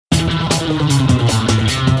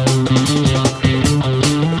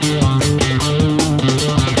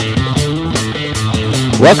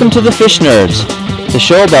Welcome to the Fish Nerds, the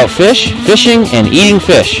show about fish, fishing, and eating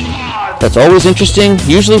fish. That's always interesting,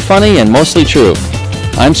 usually funny, and mostly true.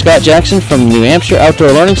 I'm Scott Jackson from New Hampshire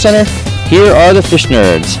Outdoor Learning Center. Here are the Fish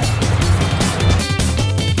Nerds.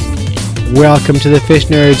 Welcome to the Fish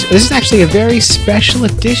Nerds. This is actually a very special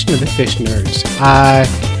edition of the Fish Nerds. I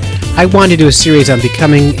wanted to do a series on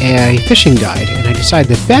becoming a fishing guide, and I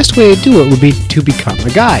decided the best way to do it would be to become a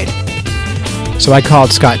guide. So I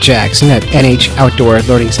called Scott Jackson at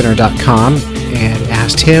NHOutdoorLearningCenter.com and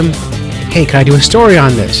asked him, hey, can I do a story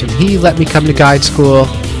on this? And he let me come to guide school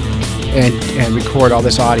and record all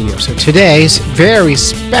this audio. So today's very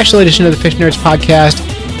special edition of the Fish Nerds podcast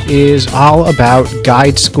is all about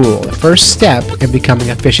guide school, the first step in becoming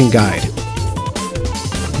a fishing guide.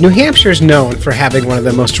 New Hampshire is known for having one of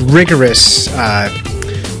the most rigorous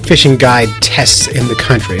fishing guide tests in the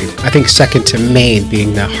country. I think second to Maine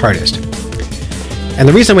being the hardest. And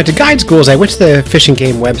the reason I went to guide school is I went to the Fish and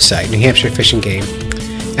Game website, New Hampshire Fish and Game,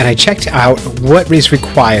 and I checked out what is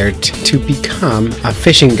required to become a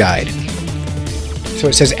fishing guide. So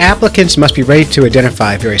it says applicants must be ready to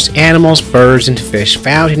identify various animals, birds, and fish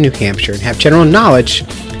found in New Hampshire and have general knowledge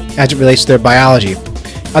as it relates to their biology.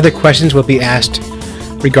 Other questions will be asked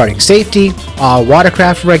regarding safety, all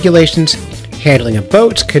watercraft regulations, handling of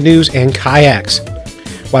boats, canoes, and kayaks,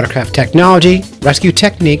 watercraft technology, rescue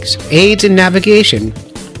techniques, aids in navigation,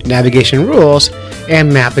 navigation rules, and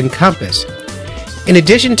map and compass. In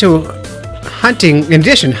addition,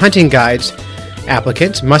 hunting guides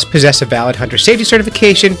applicants must possess a valid hunter safety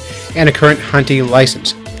certification and a current hunting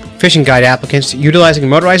license. Fishing guide applicants utilizing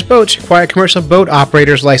motorized boats require a commercial boat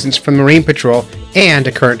operator's license from Marine Patrol and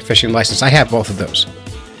a current fishing license. I have both of those.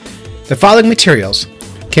 The following materials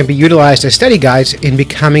can be utilized as study guides in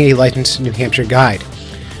becoming a licensed New Hampshire guide.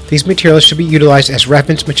 These materials should be utilized as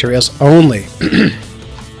reference materials only.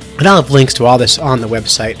 And I'll have links to all this on the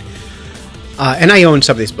website. And I own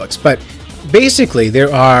some of these books, but basically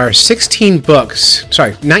there are 19 books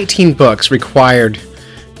required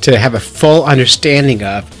to have a full understanding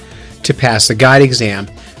of to pass the guide exam.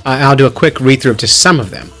 I'll do a quick read-through of just some of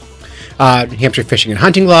them. New Hampshire fishing and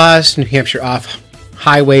hunting laws, New Hampshire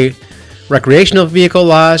off-highway recreational vehicle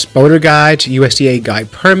laws, boater guides, USDA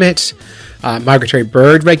guide permits, migratory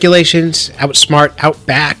bird regulations, Outsmart,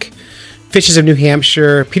 Outback, Fishes of New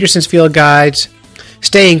Hampshire, Peterson's Field Guides,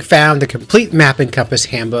 Staying Found, the Complete Map and Compass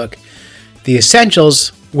Handbook, the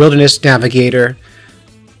Essentials Wilderness Navigator,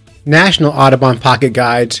 National Audubon Pocket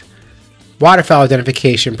Guides, Waterfowl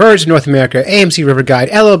Identification, Birds of North America, AMC River Guide,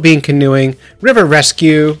 LOB and Canoeing, River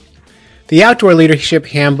Rescue, the Outdoor Leadership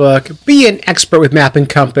Handbook, Be an Expert with Map and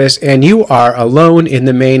Compass, and You Are Alone in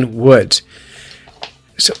the Maine Woods.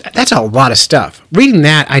 So that's a lot of stuff. Reading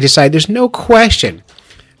that, I decided there's no question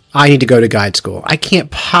I need to go to guide school. I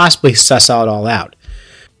can't possibly suss it all out.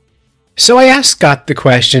 So I asked Scott the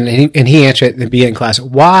question, and he answered it in the beginning class.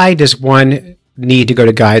 Why does one need to go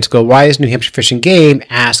to guide school? Why does New Hampshire Fish and Game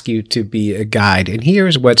ask you to be a guide? And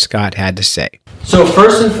here's what Scott had to say. So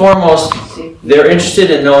first and foremost, they're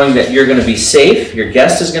interested in knowing that you're going to be safe, your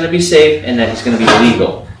guest is going to be safe, and that it's going to be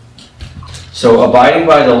legal. So abiding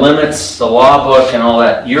by the limits, the law book, and all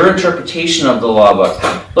that, your interpretation of the law book.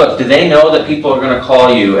 Look, do they know that people are going to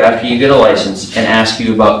call you after you get a license and ask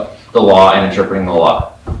you about the law and interpreting the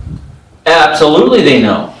law? Absolutely they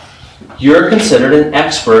know. You're considered an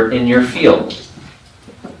expert in your field.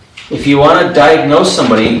 If you want to diagnose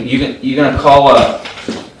somebody, you're going to call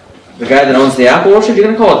the guy that owns the apple orchard, you're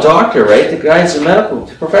going to call a doctor, right? The guy's a medical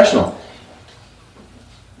professional.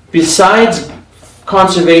 Besides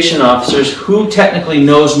conservation officers, who technically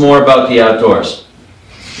knows more about the outdoors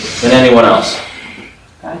than anyone else?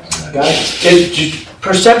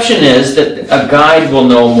 Perception is that a guide will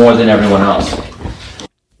know more than everyone else.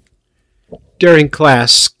 During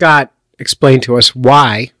class, Scott explained to us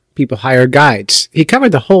why people hire guides. He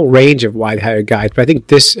covered the whole range of why they hire guides, but I think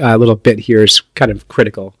this little bit here is kind of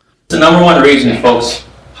critical. It's the number one reason folks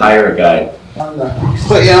hire a guide.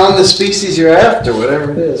 Put you on the species you're after,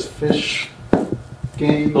 whatever it is, fish,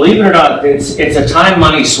 game. Believe it or not, it's a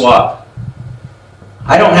time-money swap.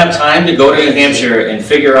 I don't have time to go to New Hampshire and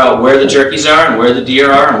figure out where the turkeys are and where the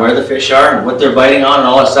deer are and where the fish are and what they're biting on and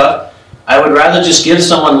all that stuff. I would rather just give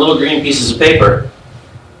someone little green pieces of paper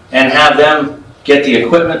and have them get the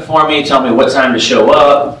equipment for me, tell me what time to show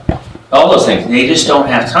up, all those things. They just don't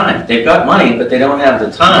have time. They've got money, but they don't have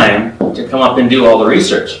the time to come up and do all the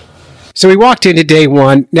research. So we walked into day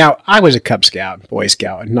one. Now, I was a Cub Scout, Boy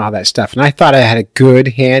Scout, and all that stuff, and I thought I had a good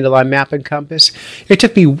handle on map and compass. It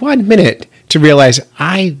took me 1 minute to realize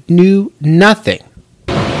I knew nothing.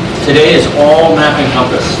 Today is all map and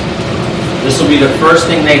compass. This will be the first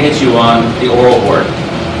thing they hit you on the oral board.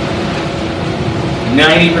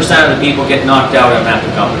 90% of the people get knocked out at Map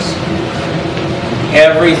and Compass.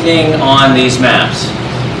 Everything on these maps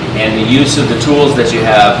and the use of the tools that you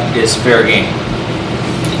have is fair game.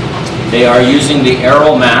 They are using the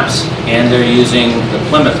Errol maps and they're using the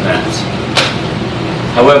Plymouth maps.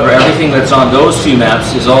 However, everything that's on those two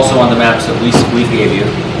maps is also on the maps that we gave you.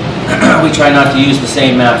 We try not to use the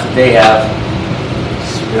same maps that they have.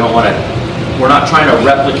 We're not trying to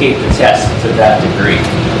replicate the test to that degree.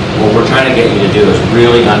 What we're trying to get you to do is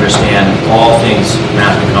really understand all things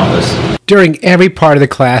Map and Compass. During every part of the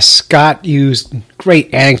class, Scott used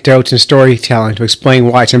great anecdotes and storytelling to explain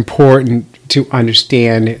why it's important to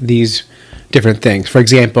understand these different things. For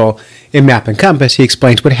example, in Map and Compass, he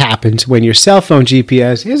explains what happens when your cell phone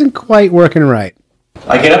GPS isn't quite working right.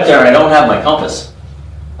 I get up there and I don't have my compass.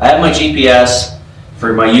 I have my GPS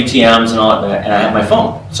for my UTMs and all that, and I have my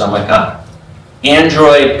phone. So I'm like,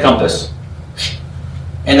 Android compass.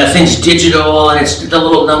 And the thing's digital, and it's the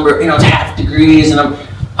little number, it's half degrees, and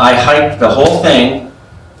I hiked the whole thing.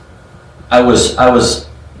 I was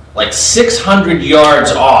like 600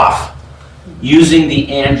 yards off using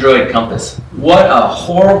the Android compass. What a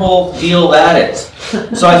horrible deal that is.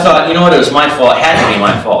 So I thought, you know what, it was my fault. It had to be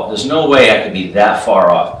my fault. There's no way I could be that far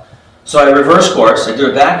off. So I reversed course, I did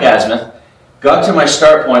a back azimuth, got to my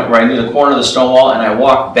start point where I knew the corner of the stone wall, and I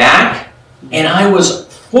walked back, and I was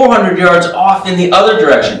 400 yards off in the other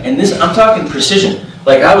direction. And this, I'm talking precision.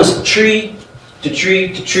 Like I was tree to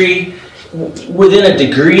tree to tree, within a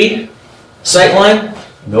degree sight line.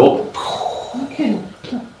 Nope. Okay.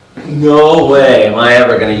 No way am I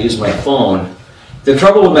ever going to use my phone. The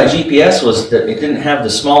trouble with my GPS was that it didn't have the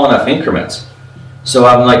small enough increments. So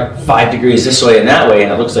I'm like 5 degrees this way and that way,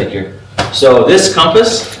 and it looks like you're... So this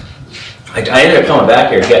compass, I ended up coming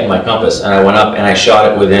back here getting my compass, and I went up and I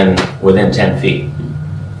shot it within 10 feet.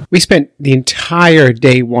 We spent the entire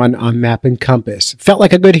day one on Map and Compass. Felt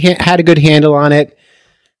like had a good handle on it,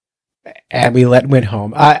 and we went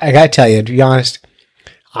home. I gotta tell you, to be honest,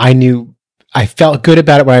 I felt good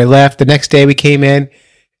about it when I left. The next day we came in,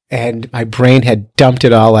 and my brain had dumped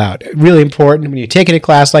it all out. Really important when you're taking a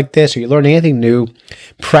class like this or you're learning anything new,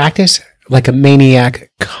 practice like a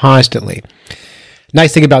maniac constantly.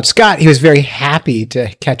 Nice thing about Scott, he was very happy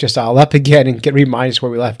to catch us all up again and remind us where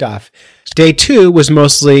we left off. Day 2 was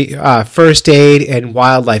mostly first aid and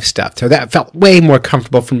wildlife stuff. So that felt way more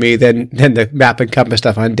comfortable for me than the Map and Compass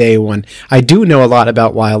stuff on day 1. I do know a lot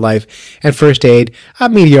about wildlife, and first aid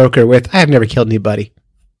I'm mediocre with. I have never killed anybody.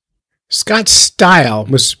 Scott's style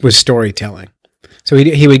was storytelling. So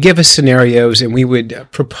he would give us scenarios and we would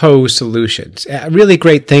propose solutions. A really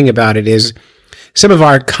great thing about it is some of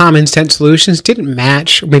our common sense solutions didn't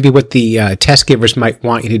match maybe what the test givers might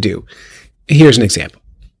want you to do. Here's an example.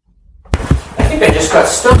 I think I just got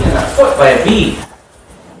stuck in the foot by a bee.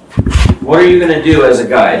 What are you going to do as a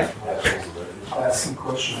guide? Ask some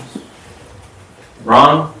questions.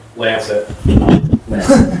 Wrong? Lancet.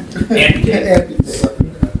 Amputate.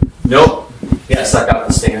 Nope. Yeah, suck out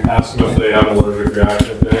the stinger. Ask them if they have an allergic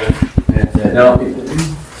reaction to it. No.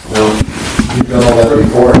 You've done all that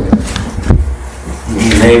before.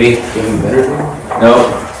 Maybe. No.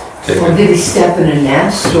 Or did he step in a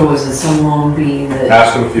nest, or was it some lone bee that...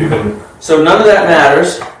 Ask them if you can. So none of that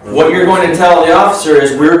matters. What you're going to tell the officer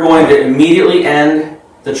is we're going to immediately end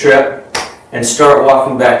the trip and start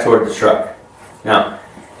walking back toward the truck. Now,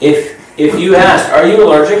 if you asked, are you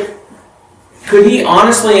allergic? Could he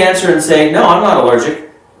honestly answer and say, no, I'm not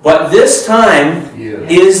allergic, but this time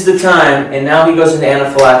is the time, and now he goes into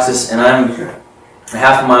anaphylaxis, and I'm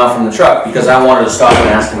half a mile from the truck because I wanted to stop and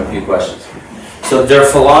ask him a few questions. So their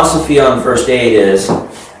philosophy on first aid is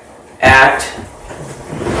act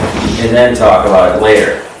and then talk about it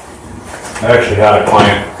later. I actually had a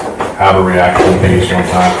client have a reaction to things one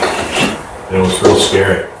time. It was real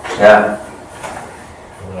scary. Yeah.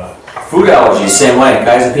 Food allergies, same way.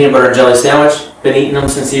 Guy's a peanut butter and jelly sandwich, been eating them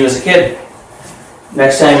since he was a kid.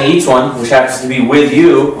 Next time he eats one, which happens to be with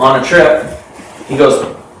you on a trip, he goes,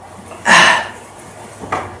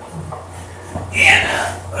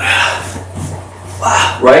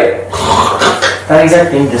 right? That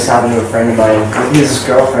exact thing just happened to a friend of mine. His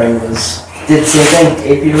girlfriend did the same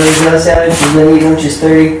thing. 8 people raised another sandwich. She's been eating them. She's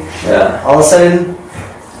 30. Yeah. All of a sudden,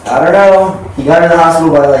 I don't know. He got to the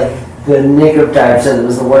hospital by like the nick of time. Said it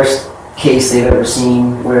was the worst case they've ever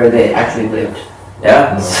seen where they actually lived.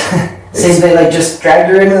 Yeah. Same thing. Like just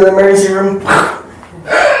dragged her into the emergency room.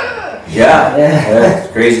 Yeah.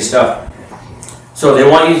 It's crazy stuff. So they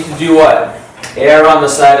want you to do what? Err on the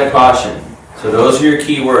side of caution. So those are your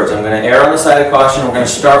key words. I'm going to err on the side of caution. We're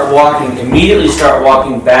going to immediately start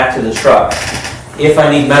walking back to the truck. If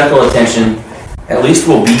I need medical attention, at least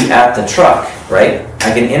we'll be at the truck. right?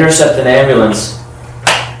 I can intercept an ambulance.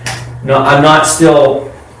 No, I'm not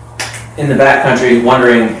still in the backcountry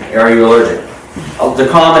wondering, are you allergic? The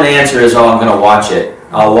common answer is, oh, I'm going to watch it.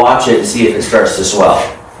 I'll watch it and see if it starts to swell.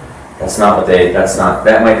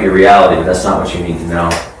 That might be a reality, but that's not what you need to know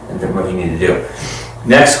and what you need to do.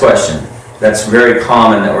 Next question, that's very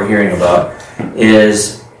common that we're hearing about,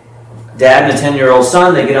 is dad and a 10-year-old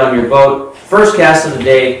son, they get on your boat, first cast of the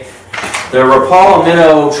day, the Rapala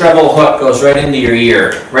minnow treble hook goes right into your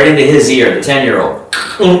ear, right into his ear, the 10-year-old.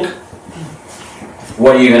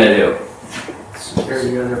 What are you going to do? Secure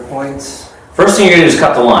the other points. First thing you're going to do is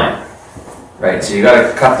cut the line. Right, so you got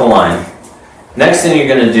to cut the line. Next thing you're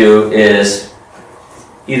going to do is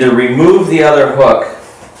either remove the other hook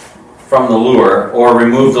from the lure or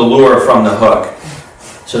remove the lure from the hook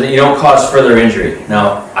so that you don't cause further injury.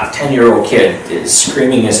 Now, a 10-year-old kid is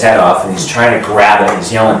screaming his head off and he's trying to grab it.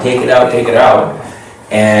 He's yelling, take it out, take it out.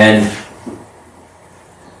 And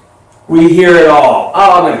we hear it all.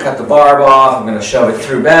 Oh, I'm going to cut the barb off. I'm going to shove it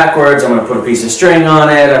through backwards. I'm going to put a piece of string on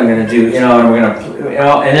it. I'm going to do, and we're going to,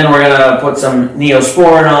 and then we're going to put some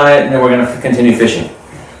Neosporin on it, and then we're going to continue fishing.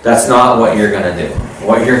 That's not what you're going to do.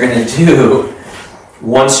 What you're going to do,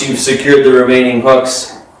 once you've secured the remaining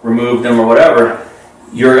hooks, removed them or whatever,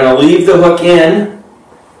 you're going to leave the hook in,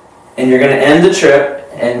 and you're going to end the trip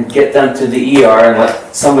and get them to the ER and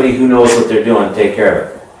let somebody who knows what they're doing take care of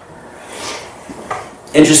it.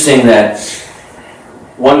 Interesting that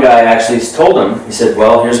one guy actually told him, he said,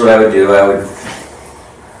 well, here's what I would do. I would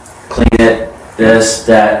clean it, this,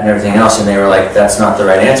 that, and everything else. And they were like, that's not the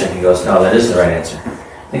right answer. And he goes, no, that is the right answer.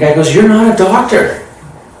 The guy goes, you're not a doctor.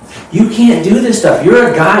 You can't do this stuff.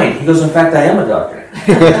 You're a guide. He goes, in fact, I am a doctor.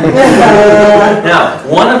 Now,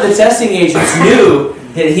 one of the testing agents knew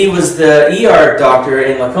that he was the ER doctor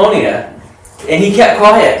in Laconia, and he kept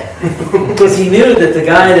quiet. Because he knew that the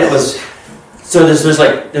guy that was... So there's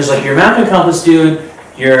like your map and compass dude,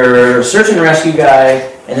 your search and rescue guy,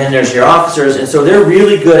 and then there's your officers, and so they're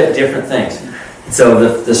really good at different things.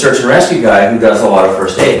 So the search and rescue guy, who does a lot of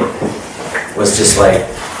first aid, was just like,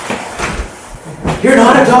 you're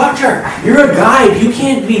not a doctor, you're a guide, you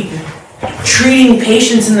can't be treating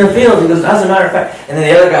patients in the field. He goes, as a matter of fact, and then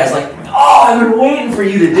the other guy's like, oh, I've been waiting for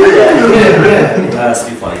you to do that. That's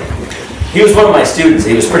too funny. He was one of my students,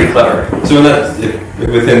 he was pretty clever. So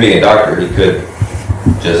with him being a doctor, he could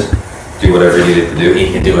just do whatever he needed to do. He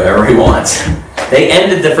can do whatever he wants. They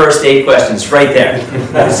ended the first aid questions right there.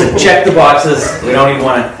 So check the boxes. We don't even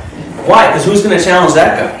want to. Why? Because who's going to challenge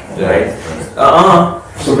that guy?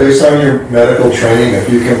 Right? So based on your medical training, if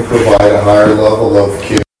you can provide a higher level of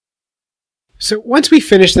care. So once we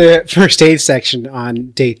finished the first aid section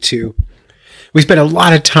on day 2, we spent a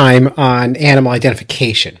lot of time on animal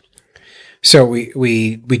identification. So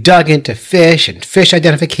we dug into fish and fish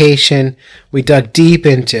identification. We dug deep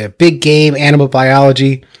into big game animal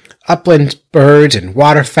biology, upland birds and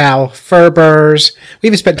waterfowl, fur burrs. We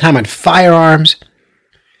even spent time on firearms.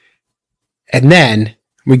 And then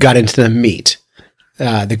we got into the meat,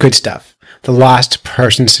 the good stuff, the lost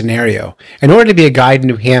person scenario. In order to be a guide in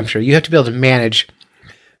New Hampshire, you have to be able to manage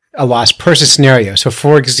a lost person scenario. So,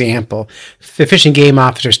 for example, the Fish and Game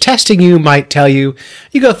officers testing you might tell you,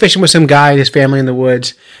 you go fishing with some guy and his family in the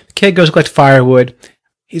woods. The kid goes to collect firewood.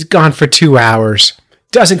 He's gone for 2 hours.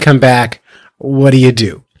 Doesn't come back. What do you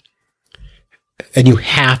do? And you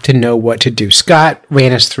have to know what to do. Scott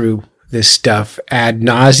ran us through this stuff ad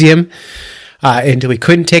nauseum until we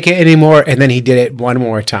couldn't take it anymore, and then he did it one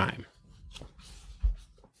more time.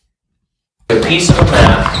 A piece of a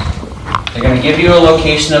map. They're going to give you a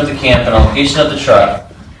location of the camp and a location of the truck.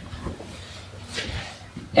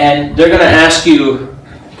 And they're going to ask you,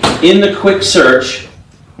 in the quick search,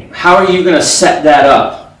 how are you going to set that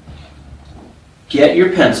up? Get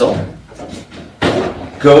your pencil,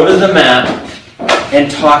 go to the map, and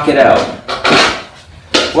talk it out.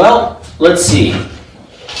 Well, let's see.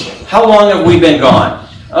 How long have we been gone?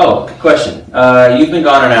 Oh, good question. You've been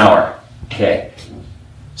gone an hour. Okay.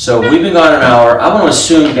 So we've been gone an hour. I want to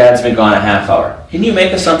assume Dad's been gone a half hour. Can you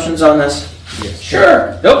make assumptions on this? Yes.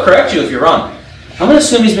 Sure. They'll correct you if you're wrong. I'm going to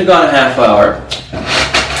assume he's been gone a half hour.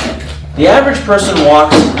 The average person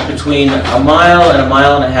walks between a mile and a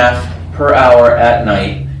mile and a half per hour at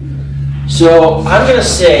night. So I'm going to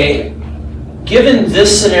say, given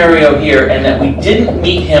this scenario here, and that we didn't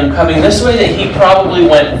meet him coming this way, that he probably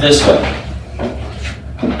went this way.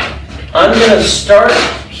 I'm going to start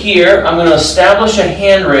here. I'm going to establish a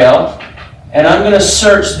handrail, and I'm going to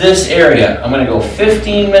search this area. I'm going to go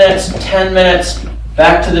 15 minutes, 10 minutes,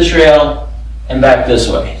 back to the trail, and back this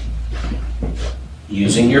way.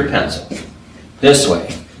 Using your pencil. This way.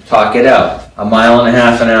 Talk it out. A mile and a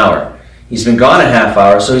half an hour. He's been gone a half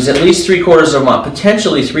hour, so he's at least 3/4 of a mile,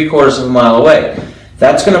 potentially 3/4 of a mile away.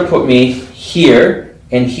 That's going to put me here,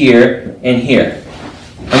 and here, and here.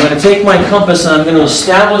 I'm going to take my compass and I'm going to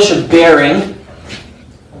establish a bearing.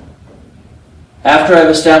 After I've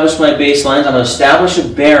established my baselines, I'm going to establish a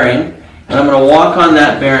bearing, and I'm going to walk on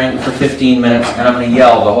that bearing for 15 minutes, and I'm going to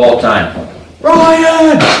yell the whole time,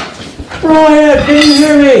 Ryan! Ryan, can you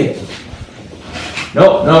hear me?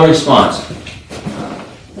 Nope, no response.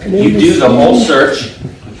 You do the whole search,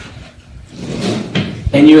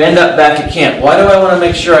 and you end up back at camp. Why do I want to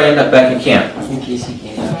make sure I end up back at camp? In case he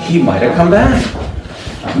came. He might have come back.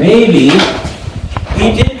 Maybe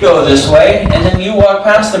he did go this way, and then you walked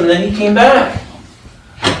past him, and then he came back.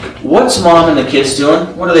 What's mom and the kids doing?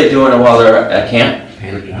 What are they doing while they're at camp?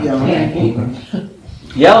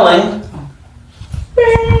 Yelling.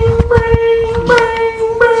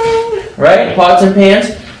 Right? Pots and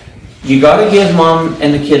pans. You got to give mom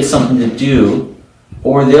and the kids something to do,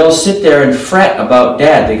 or they'll sit there and fret about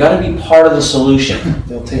dad. They got to be part of the solution.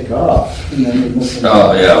 They'll take off and then they miss it.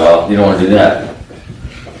 Oh, yeah, well, you don't want to do that.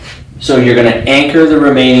 So you're going to anchor the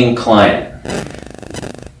remaining client.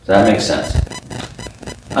 Does that make sense?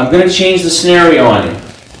 I'm going to change the scenario on you.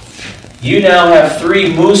 You now have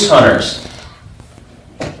 3 moose hunters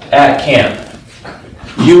at camp.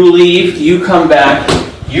 You leave, you come back,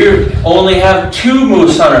 you only have 2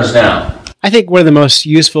 moose hunters now. I think one of the most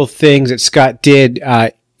useful things that Scott did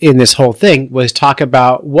in this whole thing was talk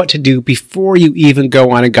about what to do before you even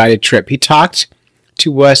go on a guided trip. He talked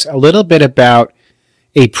to us a little bit about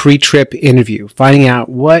a pre-trip interview, finding out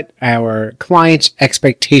what our client's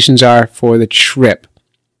expectations are for the trip.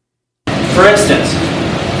 For instance,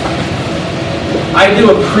 I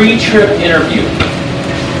do a pre-trip interview.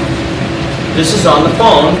 This is on the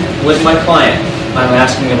phone with my client. I'm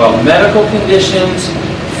asking about medical conditions,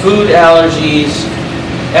 food allergies,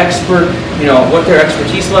 what their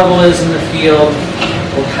expertise level is in the field,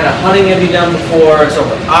 what kind of hunting have you done before, and so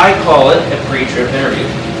forth. I call it a pre-trip interview.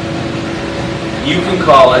 You can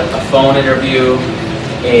call it a phone interview,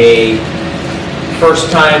 a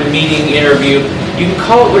first-time meeting interview. You can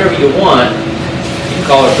call it whatever you want. You can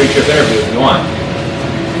call it a pre-trip interview if you want.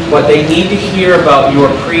 But they need to hear about your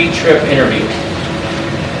pre-trip interview.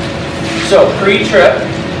 So, pre-trip,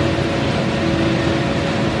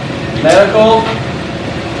 medical,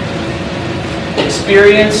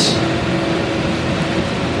 experience,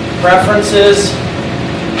 preferences.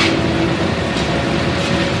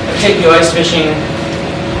 I take you ice fishing.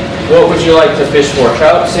 What would you like to fish for?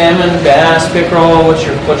 Trout, salmon, bass, pickerel? What's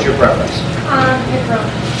your preference? Pickerel.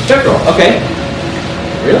 Pickerel, okay.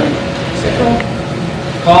 Really? Pickerel?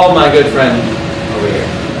 Call my good friend over here.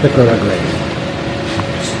 Pickerel are great.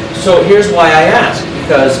 So here's why I ask.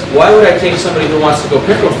 Because why would I take somebody who wants to go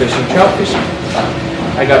pickerel fishing, trout fishing?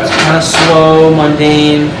 I got kind of slow,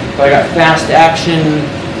 mundane, but I got fast action,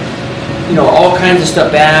 all kinds of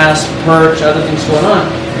stuff, bass, perch, other things going on.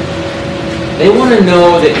 They want to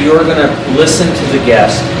know that you're going to listen to the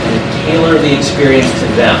guest and tailor the experience to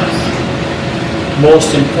them.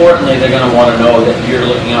 Most importantly, they're going to want to know that you're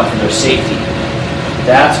looking out for their safety.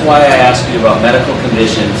 That's why I ask you about medical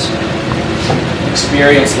conditions,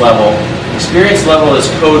 experience level. Experience level is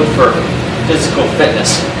code for physical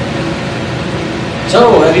fitness.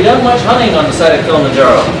 So, have you done much hunting on the side of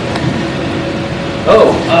Kilimanjaro?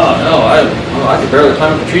 Oh no, I could barely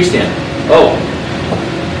climb up a tree stand. Oh,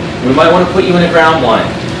 we might want to put you in a ground blind.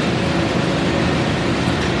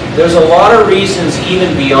 There's a lot of reasons,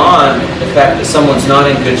 even beyond the fact that someone's not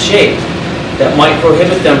in good shape, that might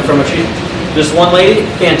prohibit them from a tree. This one lady,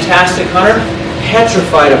 fantastic hunter,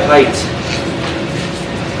 petrified of heights.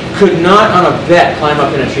 Could not on a bet climb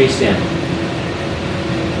up in a tree stand.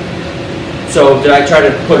 So did I try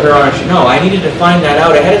to put her on a tree? No, I needed to find that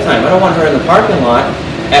out ahead of time. I don't want her in the parking lot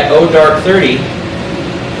at dark 30,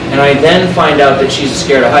 and I then find out that she's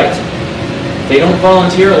scared of heights. They don't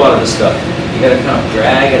volunteer a lot of this stuff. You gotta kind of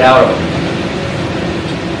drag it out of them.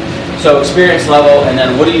 So experience level, and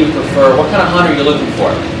then what do you prefer? What kind of hunt are you looking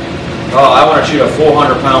for? Oh, I want to shoot a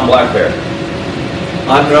 400-pound black bear.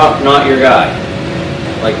 I'm not your guy.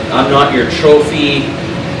 Like, I'm not your trophy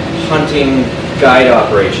hunting guide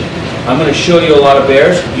operation. I'm going to show you a lot of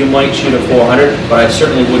bears. You might shoot a 400, but I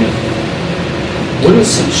certainly wouldn't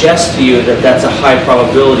suggest to you that that's a high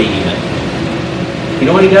probability even. You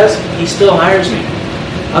know what he does? He still hires me.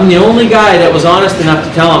 I'm the only guy that was honest enough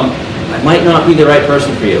to tell him I might not be the right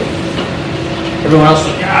person for you. Everyone else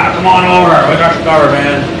is like, yeah, come on over. We got your cover,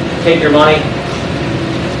 man. Take your money.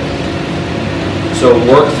 So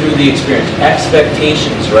work through the experience.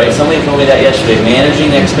 Expectations, right? Somebody told me that yesterday.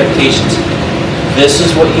 Managing expectations. This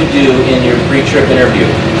is what you do in your pre-trip interview.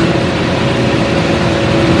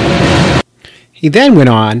 He then went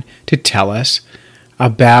on to tell us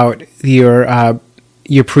about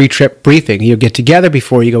your pre-trip briefing. You get together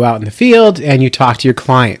before you go out in the field and you talk to your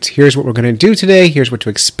clients. Here's what we're going to do today. Here's what to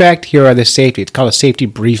expect. Here are the safety. It's called a safety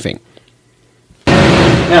briefing.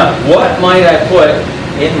 Now, what might I put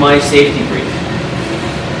in my safety brief?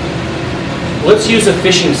 Let's use a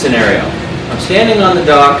fishing scenario. I'm standing on the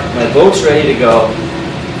dock, my boat's ready to go.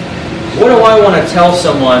 What do I want to tell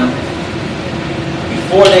someone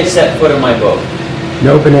before they set foot in my boat?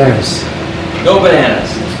 No bananas. No bananas.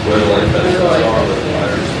 Where the life vests are, where the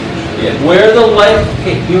fires. Yeah. Where the life,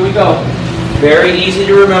 okay, here we go. Very easy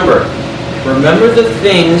to remember. Remember the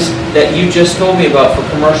things that you just told me about for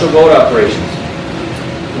commercial boat operations.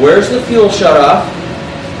 Where's the fuel shut off?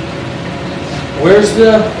 Where's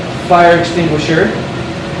the fire extinguisher?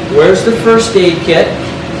 Where's the first aid kit?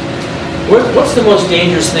 What's the most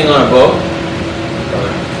dangerous thing on a boat?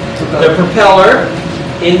 The propeller.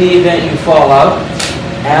 In the event you fall out,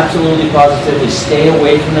 absolutely positively stay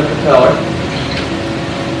away from the propeller.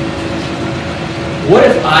 What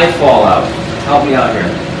if I fall out? Help me out here.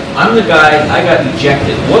 I'm the guy, I got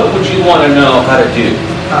ejected. What would you want to know how to do?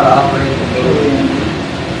 How to operate the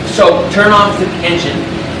boat. So turn off the engine.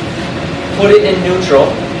 Put it in neutral,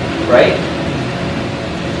 right?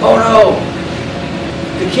 Oh no!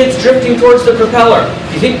 The kid's drifting towards the propeller.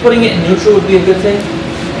 Do you think putting it in neutral would be a good thing?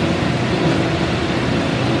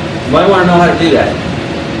 You might want to know how to do that.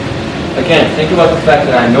 Again, think about the fact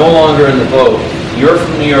that I'm no longer in the boat. You're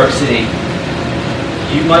from New York City.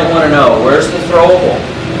 You might want to know, where's the throwable?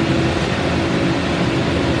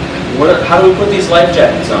 How do we put these life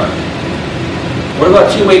jackets on? What about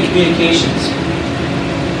two-way communications?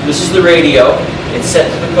 This is the radio. It's set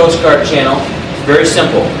to the Coast Guard channel. It's very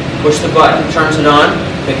simple. Push the button, turns it on,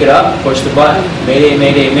 pick it up, push the button, mayday,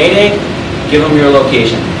 mayday, mayday, give them your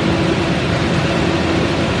location.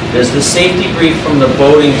 Does the safety brief from the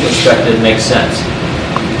boating perspective make sense?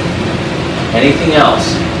 Anything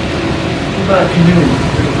else? What about a canoe,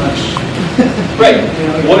 pretty much? Right.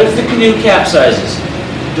 What if the canoe capsizes?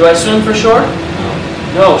 Do I swim for shore?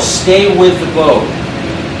 No, stay with the boat.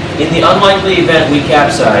 In the unlikely event we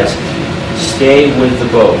capsize, stay with the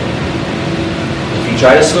boat. If you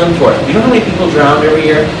try to swim for it, you know how many people drown every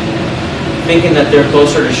year thinking that they're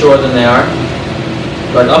closer to shore than they are?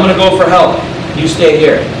 Like, I'm going to go for help. You stay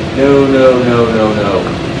here. No, no, no, no, no.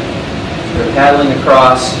 They're paddling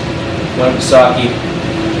across Winnipesaukee,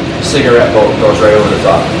 a cigarette boat goes right over the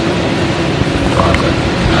top.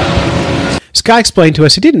 Scott explained to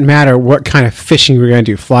us it didn't matter what kind of fishing you were going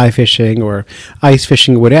to do, fly fishing or ice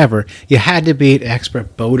fishing, whatever. You had to be an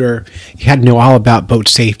expert boater. You had to know all about boat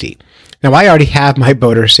safety. Now, I already have my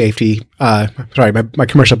boater safety, my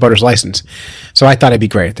commercial boater's license, so I thought I'd be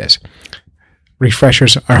great at this.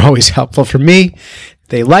 Refreshers are always helpful for me.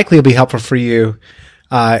 They likely will be helpful for you.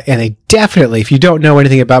 And they definitely, if you don't know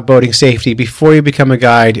anything about boating safety, before you become a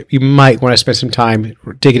guide, you might want to spend some time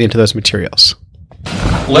digging into those materials.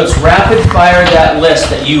 Let's rapid fire that list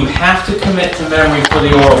that you have to commit to memory for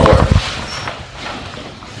the oral work.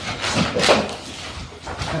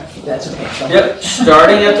 That's okay. Yep,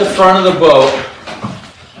 starting at the front of the boat.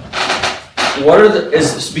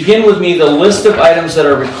 Begin with me the list of items that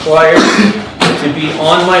are required to be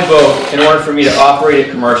on my boat in order for me to operate it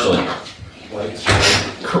commercially.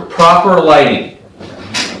 Proper lighting.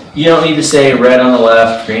 You don't need to say red on the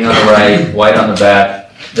left, green on the right, white on the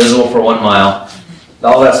back, visible for 1 mile.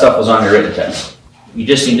 All that stuff was on your written test. You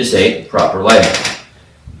just need to say proper lighting.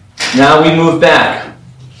 Now we move back.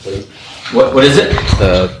 What is it?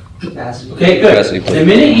 Okay, good. The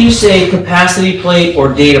minute you say capacity plate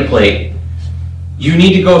or data plate, you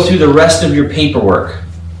need to go through the rest of your paperwork.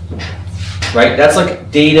 Right? That's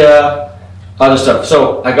like data, other stuff.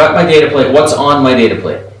 So I got my data plate. What's on my data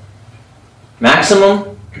plate?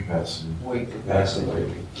 Maximum Capacity.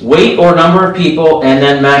 weight or number of people, and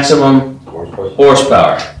then maximum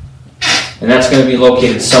horsepower. And that's going to be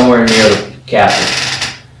located somewhere near the captain.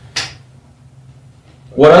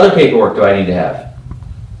 What other paperwork do I need to have?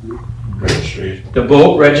 Registration. The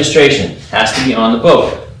boat registration has to be on the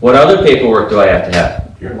boat. What other paperwork do I have to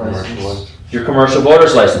have? Your commercial license. Your commercial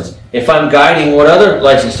boater's license. If I'm guiding, what other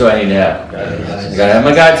license do I need to have? I gotta have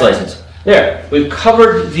my guide's license. There, we've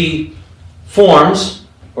covered the forms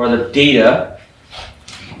or the data.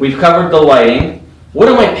 We've covered the lighting. What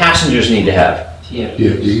do my passengers need to have?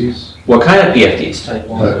 PFDs. What kind of PFDs? Type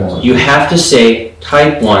 1. You have to say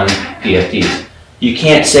type 1 PFDs. You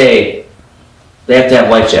can't say they have to have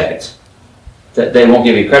life jackets. They won't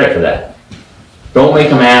give you credit for that. Don't make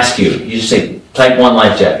them ask you. You just say type 1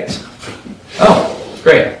 life jackets. Oh,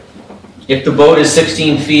 great. If the boat is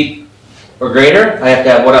 16 feet or greater, I have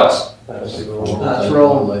to have what else?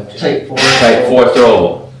 Roll, type 4. Type 4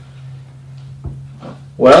 throwable.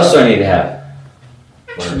 What else do I need to have?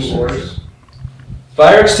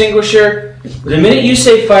 Fire extinguisher. The minute you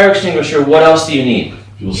say fire extinguisher, what else do you need?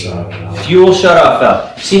 Fuel shut off. Fuel shut-off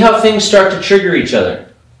valve. See how things start to trigger each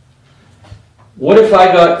other? What if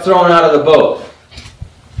I got thrown out of the boat?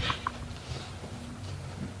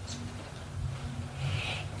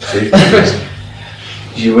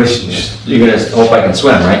 You wish you're gonna hope I can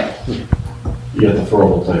swim, right? You got the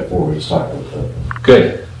throwable type 4, we just talked about that.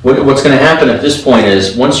 Good. What's gonna happen at this point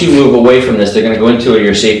is, once you move away from this, they're gonna go into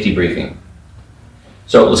your safety briefing.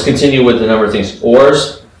 So let's continue with the number of things.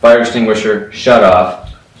 Oars, fire extinguisher, shut off,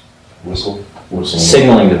 Whistle.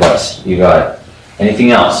 signaling device. You got it.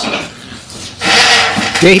 Anything else?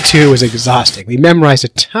 Day 2 was exhausting. We memorized a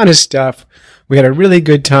ton of stuff. We had a really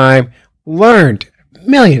good time. Learned a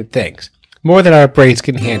million things. More than our brains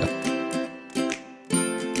can handle.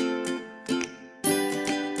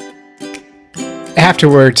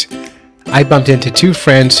 Afterwards, I bumped into 2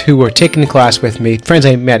 friends who were taking the class with me, friends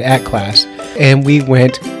I met at class, and we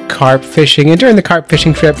went carp fishing. And during the carp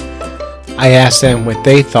fishing trip, I asked them what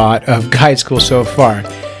they thought of guide school so far.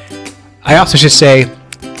 I also should say,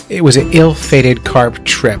 it was an ill-fated carp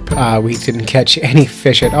trip. We didn't catch any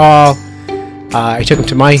fish at all. I took them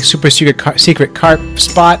to my super secret carp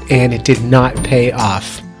spot, and it did not pay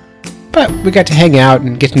off. But we got to hang out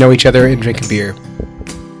and get to know each other and drink a beer.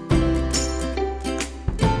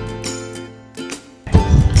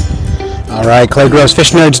 All right,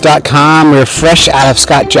 ClayGrovesFishNerds.com. We're fresh out of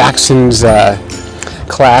Scott Jackson's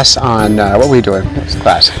class on, what were we doing? What's the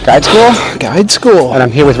class? Guide school? Guide school. And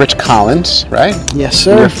I'm here with Rich Collins, right? Yes,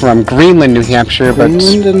 sir. We're from Greenland, New Hampshire.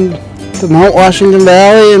 Greenland and the Mount Washington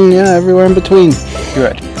Valley and, yeah, everywhere in between.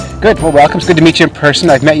 Good. Good. Well, welcome. It's good to meet you in person.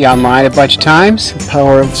 I've met you online a bunch of times. The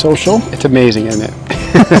power of social. It's amazing, isn't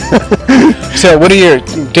it? So, what are your...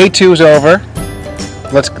 Day 2 is over.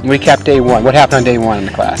 Let's recap day 1. What happened on day 1 in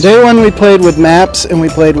the class? Day 1 we played with maps and we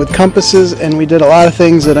played with compasses and we did a lot of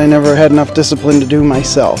things that I never had enough discipline to do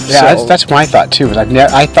myself. Yeah, so, that's my thought too.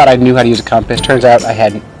 I thought I knew how to use a compass. Turns out I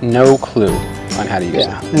had no clue on how to use it.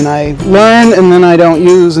 And I learn and then I don't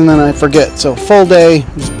use and then I forget. So full day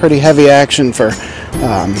was pretty heavy action for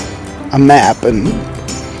a map and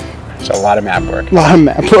so a lot of map work. A lot of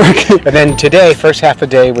map work. And then today, first half of the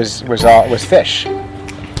day was fish.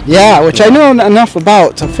 Yeah, which I know enough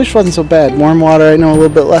about. So fish wasn't so bad. Warm water I know a little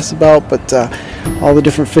bit less about, but all the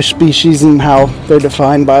different fish species and how they're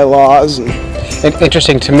defined by laws. And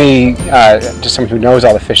interesting to me, just someone who knows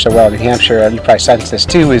all the fish so well in New Hampshire, you probably sense this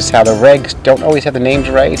too, is how the regs don't always have the names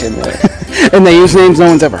right. And, and they use names no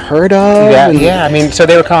one's ever heard of. Yeah, I mean, so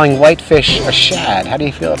they were calling whitefish a shad. How do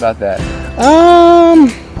you feel about that?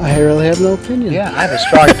 I really have no opinion. Yeah, I have a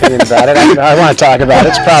strong opinion about it. I want to talk about it.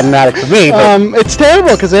 It's problematic for me. But it's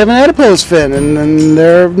terrible because they have an adipose fin, and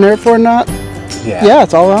they're therefore not. Yeah,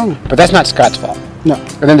 it's all wrong. But that's not Scott's fault. No.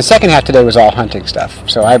 And then the second half today was all hunting stuff.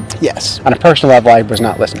 So on a personal level, I was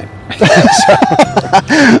not listening.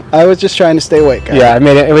 I was just trying to stay awake. Yeah, I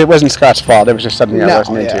mean, it wasn't Scott's fault. It was just something I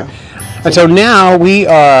wasn't into. And so now we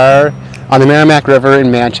are on the Merrimack River in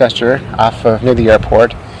Manchester, off of near the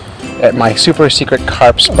airport, at my super secret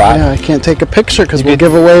carp spot. Yeah, I can't take a picture because we'll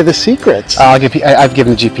give away the secrets. I've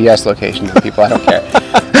given the GPS location to people. I don't care.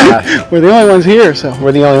 We're the only ones here, so.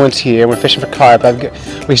 We're the only ones here. We're fishing for carp.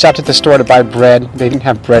 We stopped at the store to buy bread. They didn't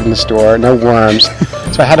have bread in the store, no worms.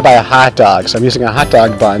 So I had to buy a hot dog. So I'm using a hot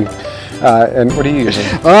dog bun. And what are you using?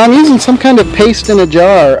 I'm using some kind of paste in a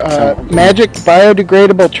jar. Magic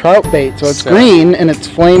biodegradable trout bait. So it's green and it's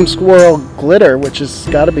flame squirrel glitter, which has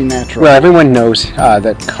got to be natural. Well, everyone knows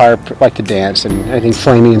that carp like to dance, and anything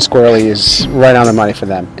flamey and squirrely is right on the money for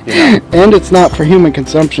them. You know? And it's not for human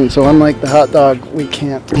consumption, so unlike the hot dog, we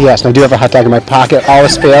can't. Yes, and I do have a hot dog in my pocket. All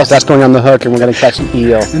else fails, that's going on the hook, and we're going to catch an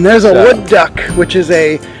eel. And there's a wood duck, which is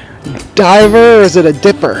a diver, or is it a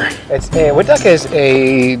dipper? A wood duck is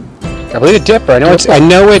I believe a dipper. I know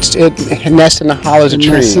it nests in the hollows of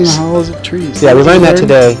trees. Nests in the hollows of trees. Yeah, we learned that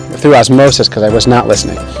today through osmosis because I was not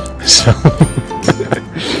listening. So,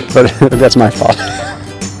 but that's my fault.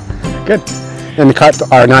 Good. And the carp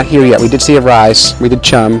are not here yet. We did see a rise. We did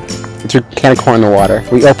chum. We threw a can of corn in the water.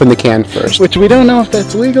 We opened the can first. Which we don't know if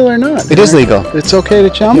that's legal or not. It is legal. It's okay to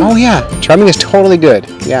chum? Oh yeah, chumming is totally good.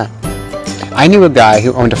 Yeah. I knew a guy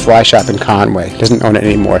who owned a fly shop in Conway. He doesn't own it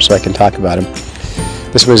anymore, so I can talk about him.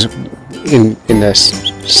 This was in the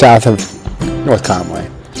south of North Conway.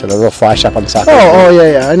 So the little fly shop on the south.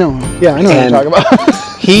 Yeah, I know. Yeah, I know what you're talking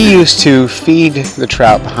about. He used to feed the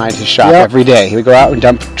trout behind his shop every day. He would go out and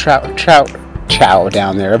dump trout chow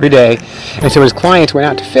down there every day. And so his clients went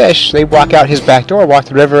out to fish. They'd walk out his back door, walk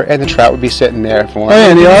the river, and the trout would be sitting there for him. Oh, yeah,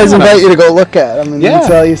 and he always invite you to go look at them and Yeah.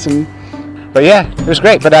 tell you some. But yeah, it was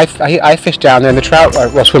great. But I fished down there, and the trout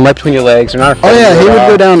will swim right between your legs. They're not Oh yeah, he would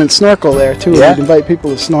go down. down and snorkel there too. Yeah. He'd invite people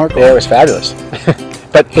to snorkel. Yeah, it was fabulous.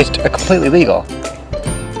 But it's completely legal.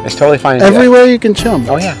 It's totally fine to do that. Everywhere you can chum.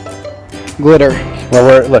 Oh yeah. Glitter. Well,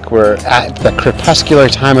 we're at the crepuscular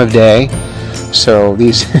time of day, so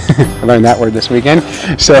I learned that word this weekend.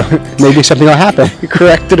 So maybe something will happen. You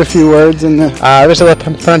corrected a few words in the. There's a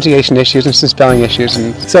little pronunciation issues and some spelling issues,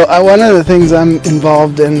 and So one of the things I'm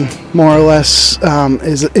involved in, more or less,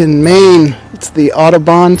 is in Maine. It's the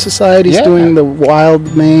Audubon Society's Yeah. doing the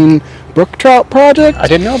Wild Maine Brook Trout Project. I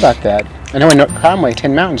didn't know about that. I know in Conway,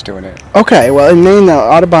 Tin Mountain's doing it. Okay, well in Maine, the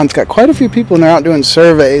Audubon's got quite a few people, and they're out doing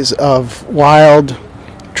surveys of wild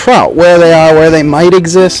trout, where they are, where they might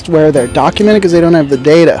exist, where they're documented, because they don't have the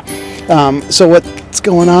data. So what's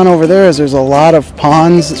going on over there is there's a lot of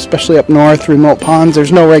ponds, especially up north, remote ponds,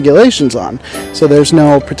 there's no regulations on. So there's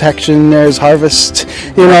no protection, there's harvest,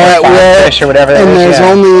 at will. Fish or whatever that And is, there's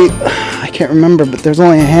yeah. only, I can't remember, but there's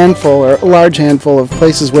only a handful or a large handful of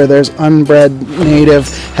places where there's unbred native,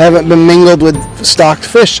 haven't been mingled with stocked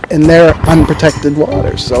fish, and they're unprotected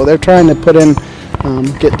waters. So they're trying to put in,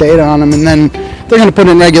 get data on them, and then they're going to put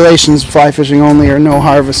in regulations, fly fishing only or no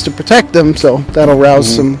harvest to protect them, so that'll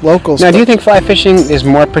rouse some locals. Now, do you think fly fishing is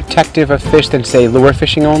more protective of fish than, say, lure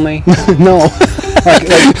fishing only? No.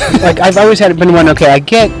 like I've always been one. Okay, I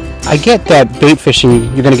get that bait fishing.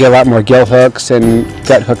 You're going to get a lot more gill hooks and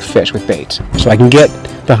gut hooked fish with baits, so I can get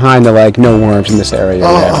behind the no worms in this area.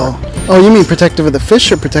 or whatever. Oh, you mean protective of the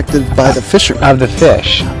fish or protected by the fishermen? Of the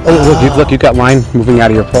fish. Oh, look, you've got line moving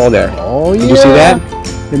out of your pole there. Oh, yeah. Did you see that?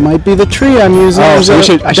 It might be the tree I'm using. Oh, as so a I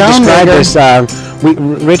should describe downrigger.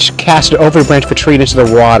 this. Rich cast an over branch of a tree into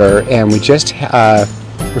the water, and we just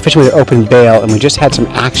we're fishing with an open bail, and we just had some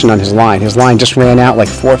action on his line. His line just ran out like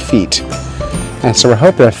 4 feet, and so we're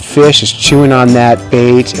hoping a fish is chewing on that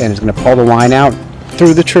bait and is going to pull the line out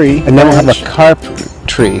Through the tree. and then we'll have branch. a carp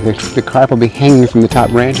tree. The carp will be hanging from the top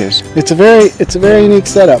branches. It's a very unique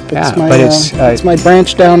setup. It's Yeah, my, but it's my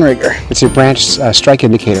branch downrigger. It's your branch strike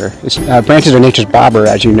indicator. Branches are nature's bobber,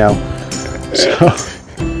 as you know. So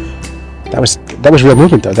that was real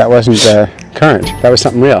movement, though. That wasn't current. That was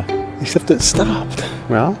something real. Except it stopped.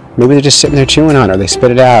 Well, maybe they're just sitting there chewing on it, or they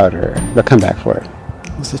spit it out, or they'll come back for it.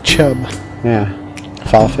 It was a chub. Yeah.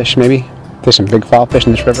 Fall fish, maybe? There's some big fall fish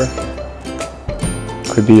in this river.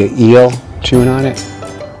 Could be an eel chewing on it.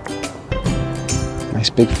 Nice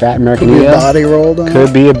big fat American Could be eel. a body rolled on.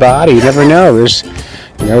 Could be a body. You never know.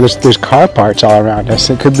 There's car parts all around us.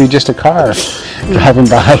 It could be just a car driving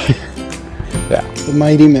by. Yeah. The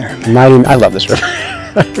mighty Merrimack. I love this river.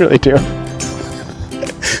 I really do.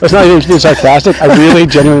 It's not even being sarcastic. I really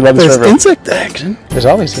genuinely love this There's river. insect action. There's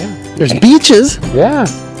always, yeah. There's beaches. Yeah.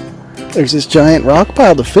 There's this giant rock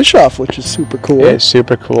pile to fish off, which is super cool. It's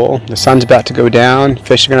super cool. The sun's about to go down.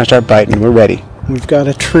 Fish are going to start biting. We're ready. We've got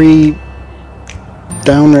a tree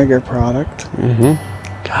downrigger product.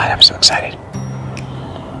 God, I'm so excited.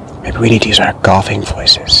 Maybe we need to use our golfing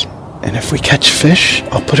voices. And if we catch fish,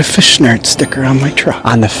 I'll put a fish nerd sticker on my truck.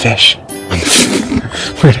 On the fish.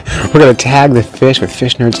 We're going to tag the fish with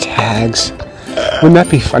Fish Nerds tags. Wouldn't that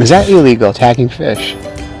be fun? Is that illegal, tagging fish?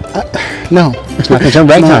 No. It's not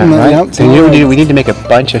right time, no, right? yep, it's So not right. we need to make a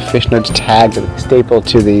bunch of Fish Nerds tags that we staple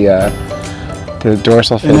to the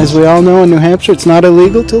dorsal And as fins. we all know in New Hampshire, it's not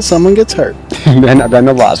illegal till someone gets hurt. And then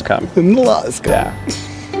the laws come. Then the laws go. Yeah.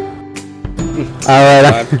 All right,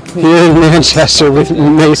 I'm here in Manchester with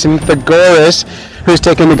Mason Fagoris, who's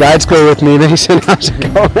taking the guide school with me. Mason, how's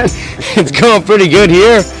it going? It's going pretty good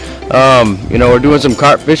here. We're doing some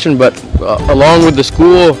carp fishing, but along with the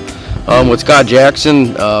school, with Scott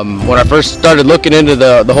Jackson, when I first started looking into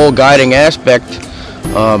the whole guiding aspect,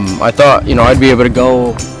 I thought, I'd be able to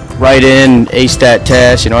go right in, ace that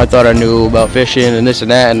test. I thought I knew about fishing and this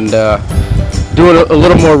and that, and doing a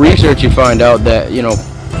little more research, you find out that,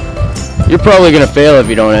 you're probably going to fail if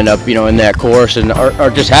you don't end up, in that course, and or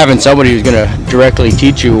just having somebody who's going to directly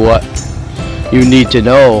teach you what you need to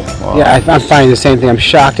know. Yeah, I'm finding the same thing. I'm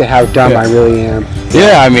shocked at how dumb I really am.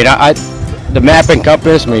 Yeah, I mean, the map and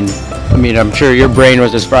compass. I mean, I'm sure your brain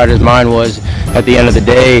was as fried as mine was at the end of the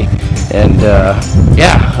day, and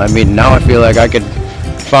now I feel like I could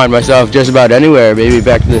find myself just about anywhere. Maybe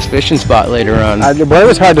back to this fishing spot later on. The boy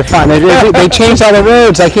was hard to find. They changed all the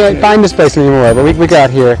roads. I can't find this place anymore. But we got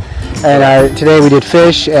here, and today we did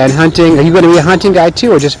fish and hunting. Are you going to be a hunting guide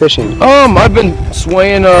too, or just fishing? I've been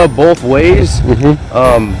swaying both ways.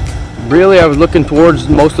 Really, I was looking towards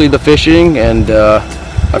mostly the fishing, and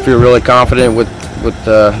I feel really confident with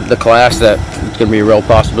the class that it's going to be a real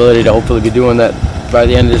possibility to hopefully be doing that by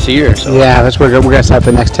the end of this year. So. Yeah, we're going to set up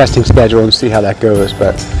the next testing schedule and see how that goes.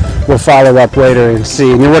 But we'll follow up later and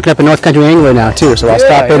see. And you're working up in North Country Angler now too, so I'll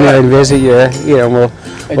stop in there and visit you.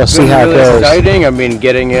 We'll see how it goes. It's exciting. I mean,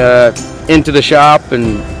 getting into the shop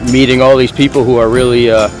and meeting all these people who are really,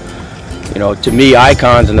 to me,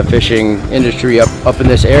 icons in the fishing industry up in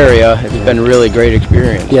this area. It's been a really great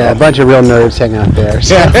experience. Yeah, a bunch of real nerds hanging out there.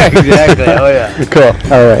 So. Yeah, exactly. Oh yeah. Cool.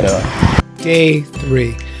 All right. Yeah. Day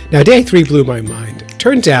 3. Now, day 3 blew my mind.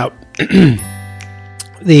 Turns out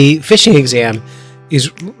the fishing exam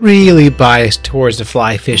is really biased towards the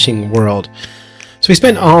fly fishing world. So we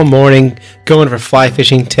spent all morning going over fly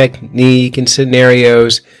fishing technique and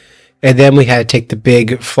scenarios, and then we had to take the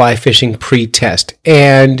big fly fishing pre-test.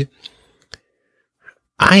 And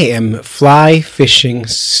I am fly fishing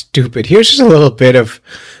stupid. Here's just a little bit of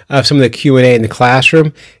some of the Q&A in the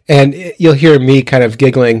classroom, and you'll hear me kind of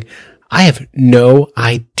giggling. I have no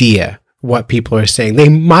idea what people are saying. They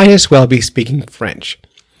might as well be speaking French.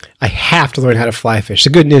 I have to learn how to fly fish. The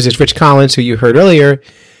good news is Rich Collins, who you heard earlier,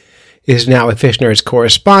 is now a Fish Nerds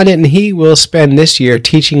correspondent, and he will spend this year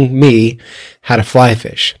teaching me how to fly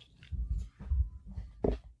fish.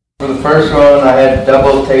 For the first one, I had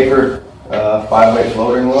double taper 5-weight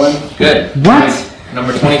floating one. Good. What?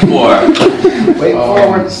 Number 24. Weight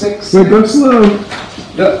forward 6. Wait, go slow.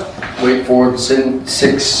 Yep. Weight forward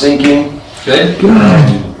 6 sinking. Good.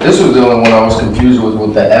 This was the only one I was confused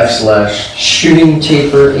with the F/. Shooting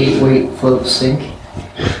taper 8-weight float sink.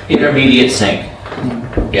 Intermediate sink.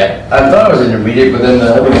 Yeah. I thought it was intermediate, but then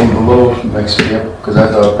the other one below mixed me up because I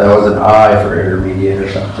thought that was an I for intermediate or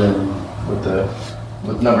something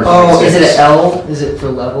with number 26. Oh, is it an L? Is it for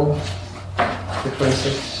level? For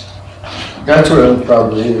 26? That's what it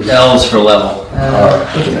probably is. L's for level.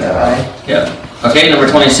 I. Yeah. Okay, number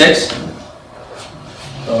 26.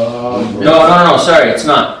 No, sorry, it's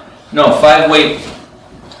not. No, 5-weight.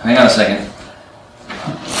 Hang on a second.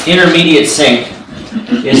 Intermediate sink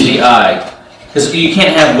is the I. Because you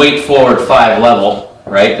can't have weight forward 5 level,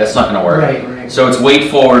 right? That's not going to work. Right. So it's weight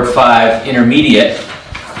forward 5 intermediate.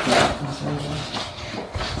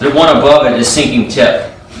 The one above it is sinking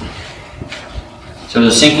tip. So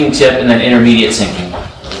there's sinking tip and then intermediate sinking.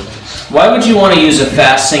 Why would you want to use a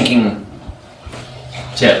fast sinking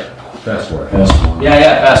tip? Fast water.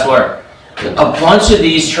 Yeah, fast water. A bunch of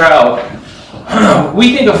these trout,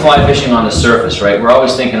 we think of fly fishing on the surface, right? We're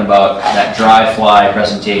always thinking about that dry fly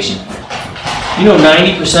presentation.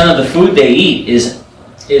 90% of the food they eat is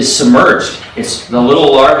submerged. It's the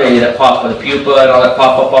little larvae that pop, the pupa and all that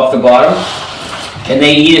pop up off the bottom, and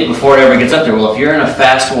they eat it before it ever gets up there. Well, if you're in a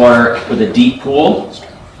fast water with a deep pool,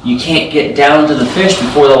 you can't get down to the fish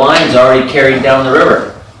before the line's already carried down the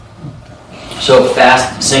river. So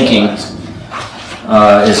fast sinking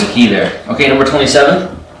is the key there. Okay, number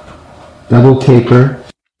 27. Double taper.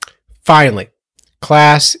 Finally,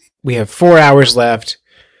 class, we have 4 hours left.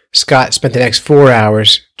 Scott spent the next 4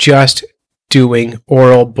 hours just doing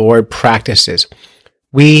oral board practices.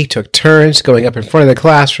 We took turns going up in front of the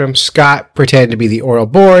classroom. Scott pretended to be the oral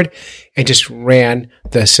board and just ran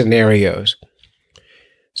the scenarios.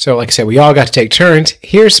 So like I said, we all got to take turns.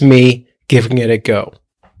 Here's me giving it a go.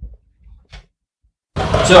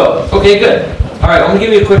 So, okay, good. All right, I'm going to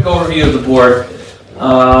give you a quick overview of the board.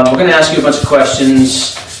 We're going to ask you a bunch of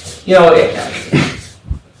questions. You're going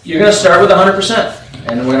to start with 100%.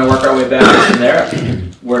 And we're going to work our way back from there.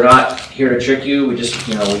 We're not here to trick you. We just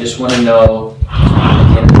want to know,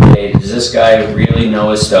 at the end of the day, does this guy really know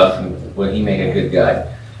his stuff, and would he make a good guide?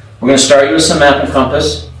 We're going to start you with some map and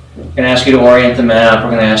compass. We're going to ask you to orient the map. We're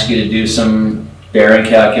going to ask you to do some bearing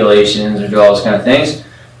calculations or do all those kind of things.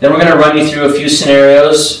 Then we're going to run you through a few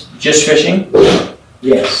scenarios, just fishing.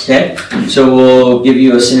 Yes. Okay. So we'll give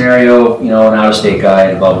you a scenario, an out-of-state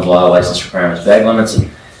guide, blah blah blah, license requirements, bag limits.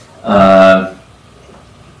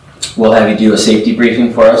 We'll have you do a safety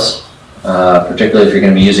briefing for us, particularly if you're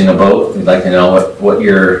going to be using a boat. We'd like to know what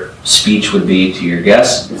your speech would be to your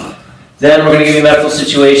guests. Then we're going to give you a medical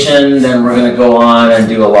situation. Then we're going to go on and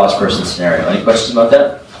do a lost person scenario. Any questions about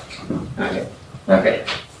that? Okay.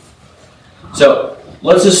 So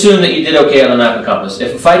let's assume that you did okay on the map and compass.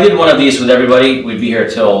 If I did one of these with everybody, we'd be here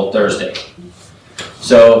till Thursday.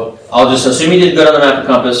 So I'll just assume you did good on the map and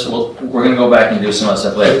compass. We're going to go back and do some other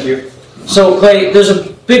stuff later. Thank you. So Clay, there's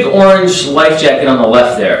a big orange life jacket on the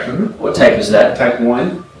left there. What type is that? Type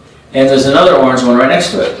 1. And there's another orange one right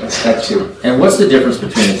next to it. That's type 2. And what's the difference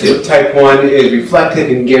between the two? Type 1 is reflective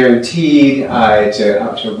and guaranteed. It's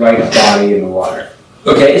to right a body in the water.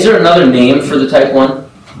 Okay, is there another name for the type 1?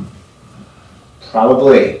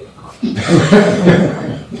 Probably.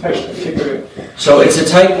 So it's a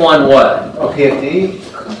type 1 what? Oh, PFD?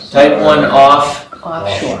 Type 1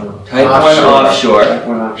 Offshore. type 1 offshore, Type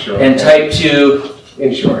 1 offshore. and type 2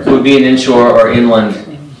 Inshore. would be an inshore or inland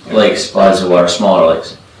lakes, bodies of water, smaller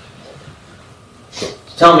lakes.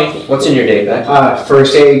 Tell me, what's in your day bag?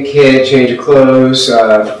 First aid kit, change of clothes,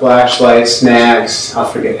 flashlights, snacks. I'll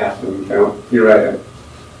forget half of them. No, you're right.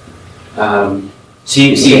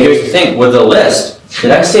 See, here's the thing, with the list,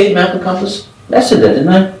 did I say map and compass? I said that, didn't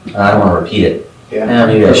I? I don't wanna repeat it. Yeah,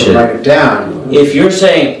 Maybe I should. write it down. If you're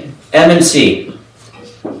saying M&C,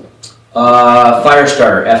 fire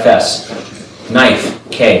starter, FS, knife,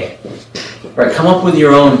 K, right, come up with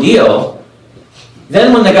your own deal.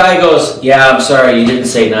 Then when the guy goes, yeah, I'm sorry, you didn't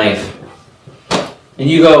say knife. And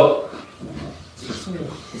you go,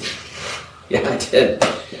 yeah, I did.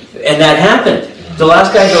 And that happened. The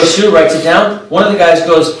last guy goes through, writes it down. One of the guys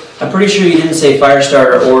goes, I'm pretty sure you didn't say fire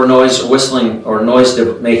starter or noise whistling or noise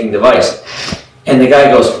making device. And the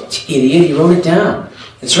guy goes, idiot, he wrote it down.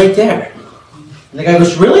 It's right there. And the guy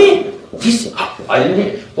goes, really? I didn't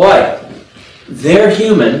hear. Why? They're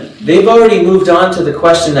human. They've already moved on to the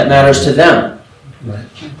question that matters to them.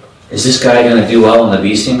 Is this guy going to do well in the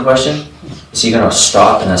bee sting question? Is he going to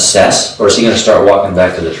stop and assess? Or is he going to start walking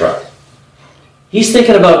back to the truck? He's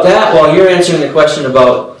thinking about that while you're answering the question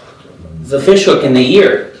about the fish hook in the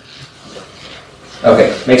ear.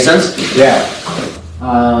 Okay, make sense? Yeah.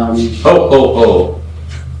 Oh.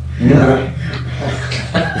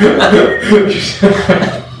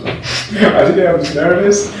 I think I was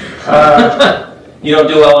nervous. You don't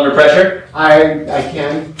do well under pressure? I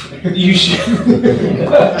can. You should.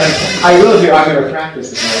 I will do. I'm going to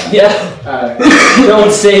practice it. Yeah.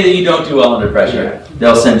 Don't say that you don't do well under pressure.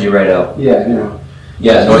 They'll send you right out. Yeah, no.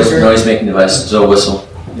 Yeah, noise making device, so whistle.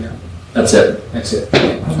 Yeah. That's it. That's it.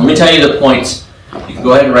 Let me tell you the points. You can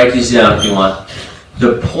go ahead and write these down if you want.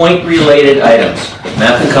 The point related items,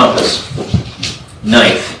 map and compass,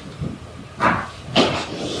 knife,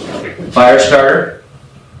 fire starter,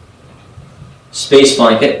 space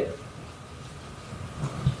blanket,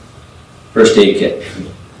 first aid kit.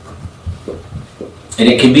 And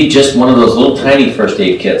it can be just one of those little tiny first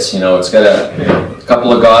aid kits, you know, it's got a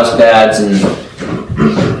couple of gauze pads and,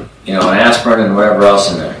 you know, an aspirin and whatever else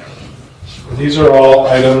in there. These are all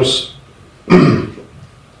items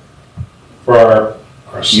for our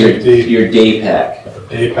safety. Your day pack.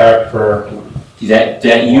 Day pack for. That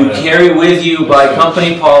you carry with you by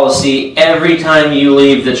company policy every time you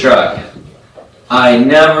leave the truck. I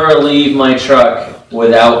never leave my truck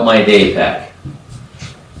without my day pack.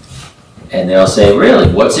 And they'll say,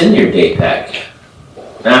 really, what's in your day pack?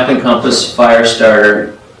 Map and compass, fire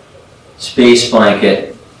starter, space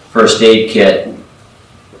blanket, first aid kit,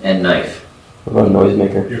 and knife. What about a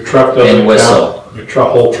noisemaker? Your truck doesn't And whistle. count. Your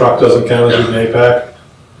whole truck doesn't count as your day pack.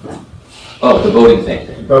 Oh, the boating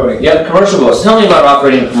thing. Boating. Yeah, commercial boats. Tell me about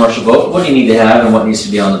operating a commercial boat. What do you need to have and what needs to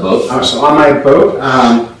be on the boat? So on my boat,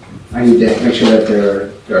 I need to make sure that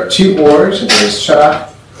there are 2 oars, that there's shut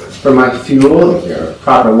off for my fuel, that there are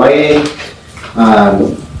proper lighting.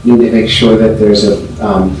 Need to make sure that there's a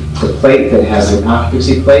the plate that has an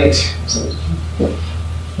occupancy plate. So,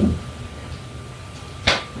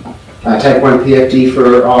 type 1 PFD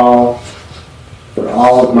for all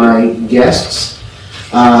of my guests.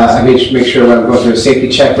 I make sure when I'm going through a safety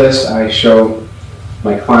checklist, I show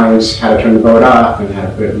my clients how to turn the boat off and how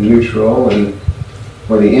to put it in neutral and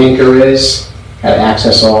where the anchor is, how to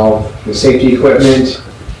access all the safety equipment.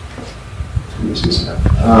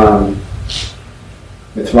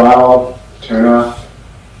 The throttle, turn off.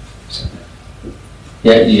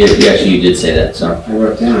 Yeah, you did say that, so. I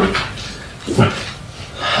wrote it down.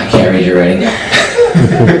 I can't read your writing.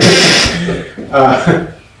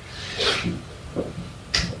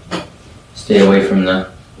 Stay away from the.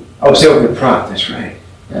 Oh, stay away from the prop, that's right.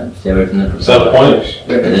 Yeah, stay away from the. Is that a point?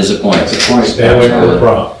 It is a point. It's a point. Stay away from the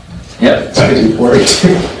prop. Yep. It's pretty important.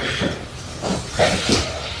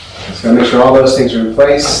 So make sure all those things are in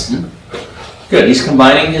place. Good, he's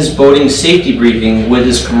combining his boating safety briefing with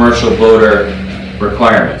his commercial boater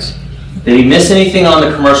requirements. Did he miss anything on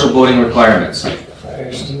the commercial boating requirements? Fire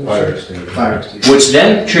extinguisher. Which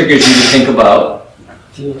then triggers you to think about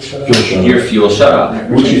your fuel shut-off.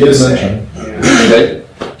 Which you did mention. Good.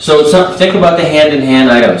 So think about the hand-in-hand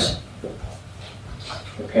items.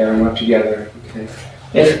 Pair them up together. Okay.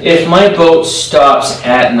 If my boat stops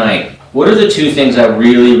at night, what are the 2 things I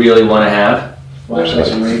really, really want to have? Flashlights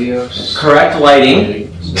and radios. Correct lighting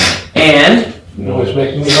and Noise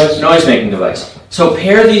making device? noise making device. So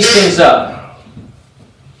pair these things up.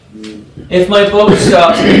 If my boat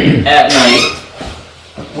stops at night,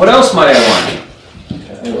 what else might I want?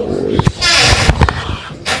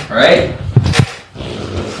 All right?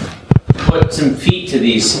 Put some feet to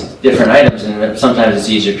these different items, and sometimes it's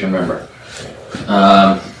easier to remember.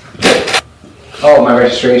 Oh, my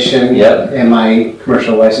registration. Yep. And my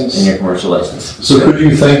commercial license. And your commercial license. So could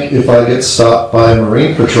you think if I get stopped by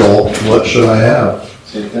Marine Patrol, what should I have?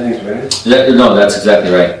 Same thing, right? No, that's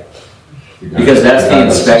exactly right. Because that's the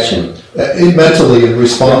inspection. Mentally, in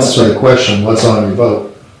response to the question, what's on your boat?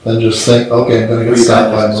 Then just think, okay, I'm gonna get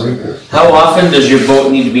stopped by Marine Patrol. How often does your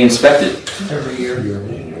boat need to be inspected? Every year.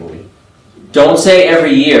 Don't say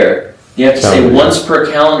every year. You have to say once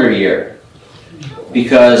per calendar year.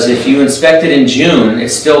 Because if you inspect it in June,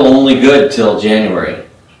 it's still only good till January.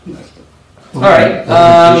 All right,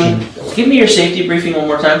 give me your safety briefing one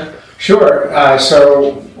more time. Sure.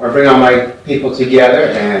 So we're bringing all my people together,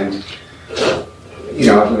 and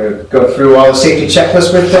I'm going to go through all the safety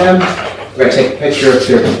checklists with them. I'm going to take a picture of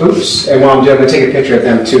their boots, and while I'm doing, I'm going to take a picture of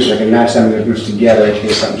them too, so I can match them and their boots together in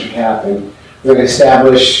case something should happen. We're going to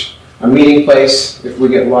establish a meeting place if we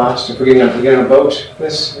get lost, if we're getting on a boat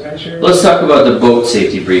this adventure. Let's talk about the boat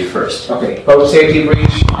safety brief first. Okay, boat safety brief.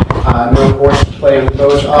 No horseplay on the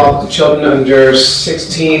boat. All the children under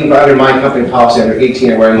 16, but under my company policy, under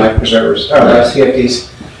 18 are wearing life preservers. CFDs,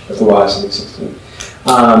 if the law is 16.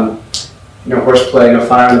 No horseplay, no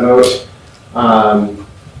fire on the boat.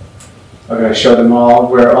 I'm going to show them all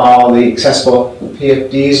where all the accessible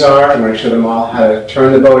PFDs are. I'm going to show them all how to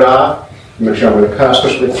turn the boat off. I'm going to show them where the cutoff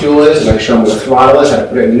switch where the fuel is. I'm going to show them where the throttle is, how to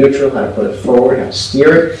put it in neutral, how to put it forward, how to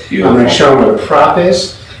steer it. Beautiful. I'm going to show them where the prop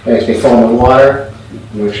is, and if they fall in the water,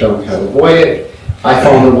 I'm going to show them how to avoid it. I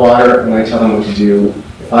fall in the water, I'm going to tell them what to do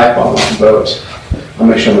if I fall off the boat. I'm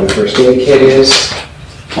going to show them what the first aid kit is.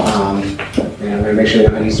 And I'm going to make sure they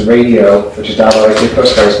know how to use the radio, which is dialed right to the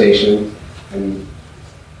Coast Guard station. And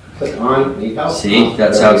click on, need help? See,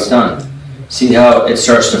 that's how it's done. See how it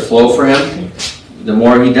starts to flow for him? The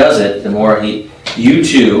more he does it, the more you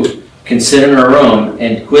two can sit in a room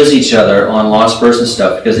and quiz each other on lost person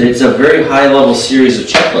stuff, because it's a very high level series of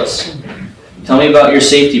checklists. Tell me about your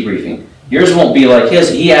safety briefing. Yours won't be like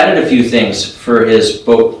his. He added a few things for his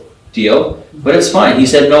boat deal, but it's fine. He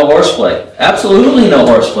said no horseplay. Absolutely no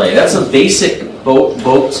horseplay. That's a basic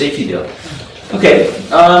boat safety deal. Okay,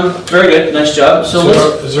 very good. Nice job. So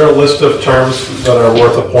is there a list of terms that are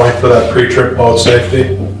worth a point for that pre-trip boat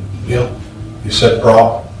safety deal? You said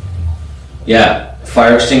prop? Yeah,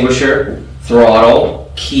 fire extinguisher,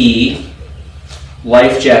 throttle, key,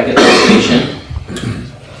 life jacket location.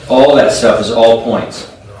 All that stuff is all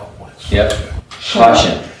points. Yep.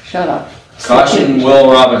 Caution. Shut up. Caution,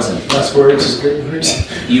 Will Robinson. Last words is good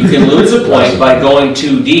words. You can lose a point by going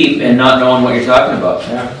too deep and not knowing what you're talking about.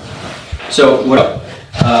 Yeah. So what?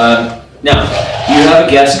 Now you have a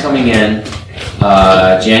guest coming in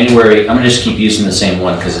January. I'm gonna just keep using the same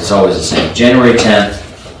one because it's always the same. January 10th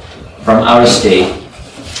from out of state.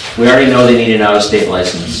 We already know they need an out of state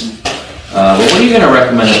license. But what are you gonna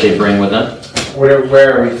recommend that they bring with them?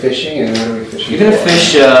 Where are we fishing, and what are we fishing? You're gonna for?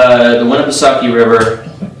 fish the Winnipesaukee River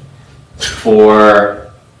for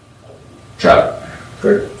trout.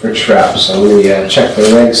 For trout. So we check the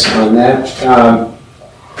regs on that.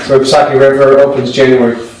 So Winnipesaukee River opens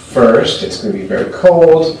January 1st. It's going to be very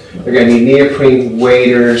cold. They're going to need neoprene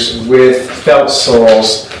waders with felt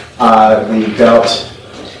soles, the belt,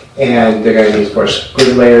 and they're going to need, of course,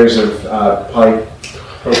 good layers of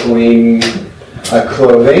polypropylene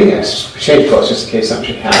clothing, change clothes just in case something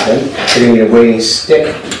should happen. They're going to need a wading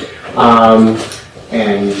stick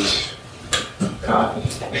and coffee.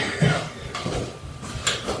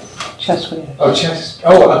 Chest waders. Oh, chest.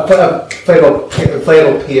 Oh, inflatable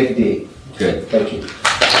PFD. Good. Thank you.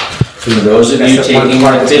 For those of you That's the one taking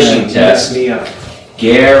part the that's fishing gonna test, mess me up.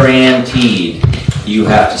 guaranteed, you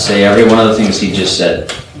have to say every one of the things he just said.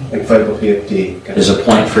 Inflatable PFD. There's a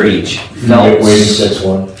point for each. Waiting sets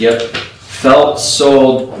one. Yep. Felt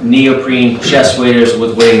soled neoprene chest waders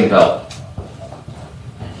with wading belt.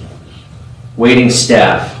 Wading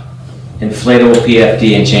staff. Inflatable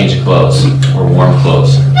PFD and change of clothes, or warm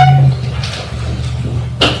clothes.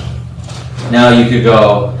 Now you could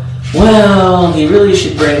go, well, he really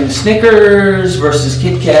should bring Snickers versus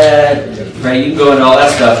Kit Kat, right? You can go into all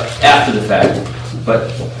that stuff after the fact, but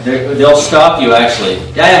they'll stop you actually.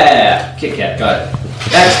 Yeah, Kit Kat, got it.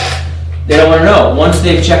 They don't want to know. Once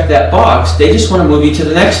they've checked that box, they just want to move you to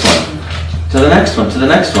the next one, to the next one, to the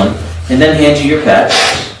next one, and then hand you your patch,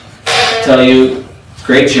 tell you,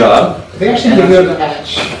 great job. They actually give you a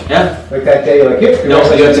patch. Yeah. Like that day, like, here. No,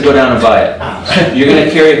 you have to go down and buy it. You're going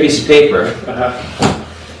to carry a piece of paper,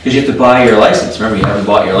 because you have to buy your license. Remember, you haven't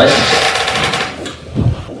bought your license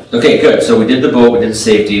yet. Okay, good. So we did the boat, we did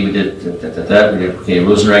safety, we did that, we did, okay,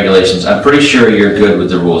 rules and regulations. I'm pretty sure you're good with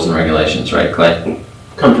the rules and regulations, right, Clay?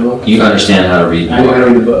 Comfortable. You understand how to read the I know how to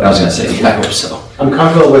read the book. I was gonna say, yeah, I hope so. I'm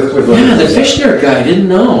comfortable with Yeah, the fish nerd guy didn't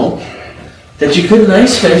know that you couldn't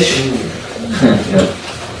ice fish.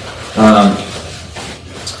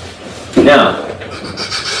 Now,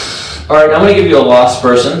 all right, I'm gonna give you a lost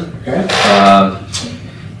person. Okay.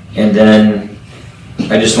 And then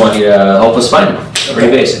I just want you to help us find them.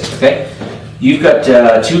 Pretty basic, okay? You've got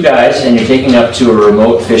 2 guys and you're taking up to a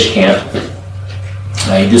remote fish camp.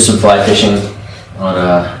 You do some fly fishing on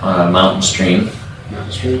a mountain stream.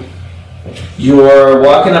 You're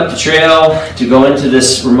walking up the trail to go into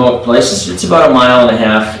this remote place. It's about 1.5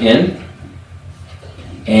 miles in.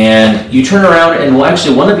 And you turn around and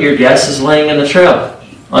actually one of your guests is laying in the trail,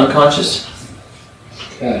 unconscious.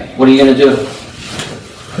 Okay. What are you gonna do?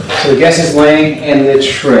 So the guest is laying in the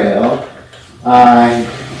trail. I'm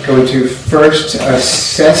going to first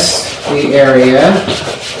assess the area.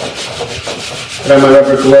 Put on my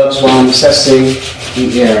rubber gloves while I'm assessing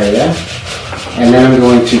the area. And then I'm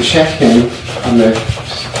going to check him. I'm going to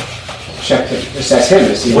assess him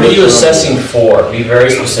to see What are you assessing for? Be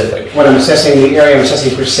very specific. when I'm assessing the area, I'm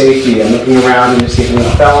assessing for safety. I'm looking around to see if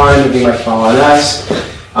anything fell on, if anything might fall on us,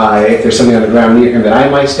 if there's something on the ground near him that I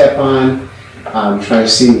might step on. I'm trying to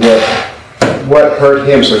see what hurt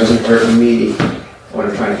him so it doesn't hurt me when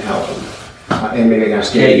I'm trying to help him. And maybe I'm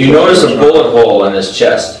scared. Okay, you notice a bullet hole in his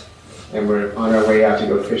chest. And we're on our way out to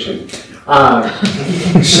go fishing.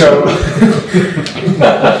 So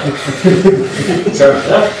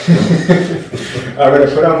I'm going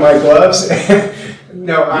to put on my gloves.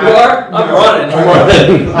 No, You are? I'm running.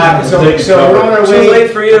 So we're on our way. Too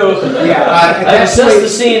late for you. Yeah, I assessed the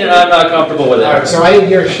scene and I'm not comfortable with it. So I didn't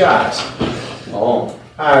hear shots. Oh.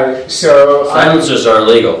 So Silencers are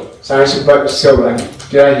illegal. silencers, but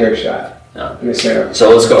did I hear a shot? No. In this area? So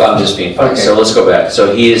let's go, I'm just being funny. Okay. So let's go back.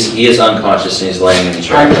 So he is unconscious and he's laying in the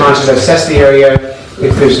trail. I'm conscious. I assess the area.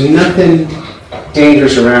 If there's nothing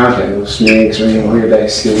dangerous around him, no snakes or anything weird I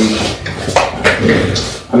see,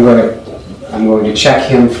 I'm going to check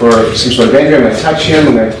him for some sort of danger. I'm going to touch him.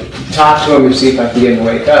 I'm going to talk to him and see if I can get him to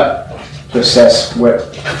wake up to assess where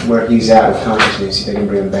he's at with consciousness, see if I can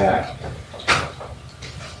bring him back.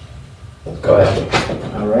 Go ahead.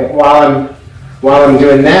 All right. While I'm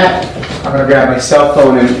doing that, I'm going to grab my cell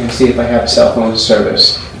phone and see if I have cell phone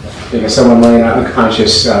service. Because someone laying out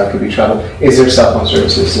unconscious could be trouble. Is there cell phone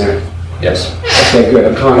services there? Yes. Okay, good.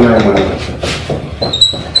 I'm calling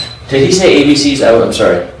 911. Did he say ABCs? I'm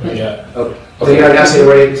sorry. Yeah. Oh, Did not say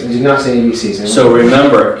did not say ABCs. So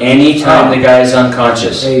remember, anytime the guy is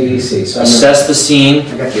unconscious, ABC. So assess the scene,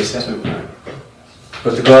 I got the assessment plan.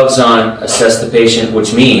 put the gloves on, assess the patient,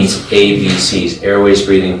 which means ABCs, airways,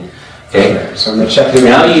 breathing. Okay. So I'm going to check him.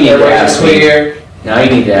 Now you need to Airways ask are me. clear. Now you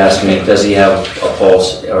need to ask me, does he have a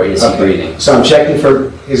pulse or is he breathing? So I'm checking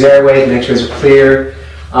for his airway, make sure it's clear.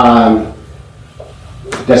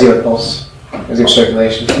 Does he have a pulse? Does he have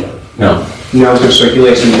circulation? No. No, there's no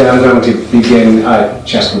circulation. Then I'm going to begin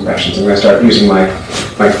chest compressions. I'm going to start using my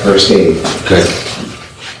first aid. Good.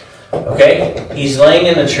 Okay, he's laying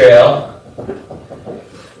in the trail.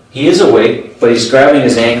 He is awake, but he's grabbing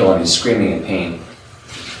his ankle and he's screaming in pain.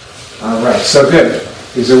 All right, so good.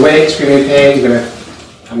 He's awake, screaming in pain.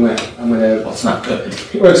 I'm gonna. Well, it's not good.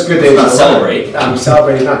 Well, it's good that Let's he's not alive. celebrate. I'm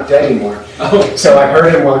celebrating. He's not dead anymore. Oh. So I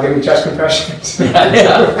heard him while giving chest compressions.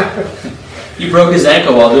 Yeah. You broke his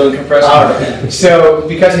ankle while doing compression. So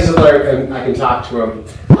because he's alert and I can talk to him,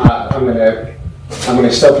 I'm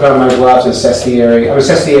gonna still put on my gloves and assess the area. I'm gonna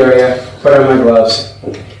assess the area. Put on my gloves.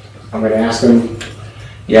 I'm gonna ask him.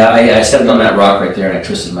 Yeah, I stepped on that rock right there and I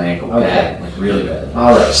twisted my ankle Okay. bad, like really bad.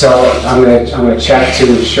 All right. So I'm gonna check to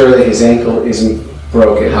ensure that his ankle isn't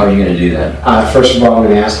broken. How are you gonna do that? First of all, I'm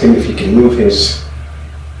gonna ask him if he can move his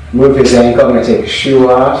ankle. I'm gonna take his shoe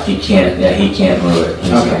off. He can't. Yeah, he can't move it.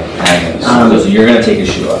 He's Okay. hanging. So you're gonna take his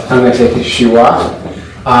shoe off. I'm gonna take his shoe off.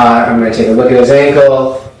 I'm gonna take a look at his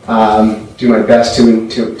ankle. Do my best to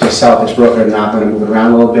tell if it's broken or not. I'm gonna move it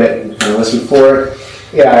around a little bit and kind of listen for it.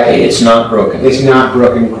 Yeah, It's not broken. It's not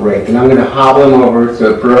broken. Great. Then I'm gonna hobble him over to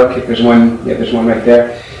the brook. If there's one right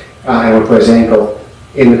there. And we'll put his ankle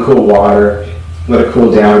in the cool water, let it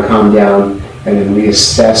cool down, calm down, and then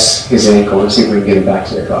reassess his ankle and see if we can get him back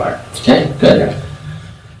to the car. Okay, good.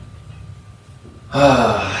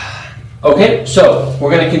 Okay, so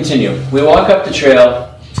we're gonna continue. We walk up the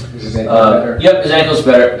trail. Is his ankle better? Yep, his ankle's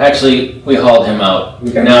better. Actually, we hauled him out.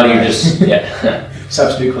 We got Now him you're back. just, yeah.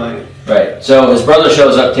 Substitute client. Right, so his brother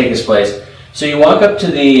shows up, take his place. So you walk up to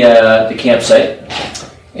the campsite,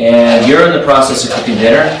 and you're in the process of cooking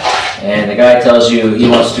dinner, and the guy tells you he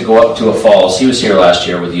wants to go up to a falls. He was here last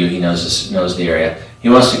year with you, he knows the area. He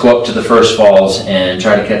wants to go up to the first falls and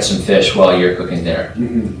try to catch some fish while you're cooking dinner.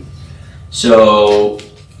 So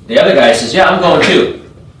the other guy says, yeah, I'm going too.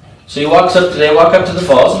 So they walk up to the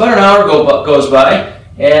falls. About an hour goes by,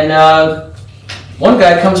 and one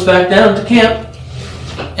guy comes back down to camp,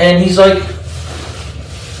 and he's like,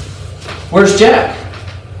 where's Jack?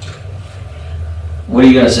 What are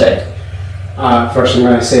you gonna say? First I'm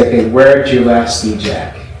gonna say, okay, where did you last see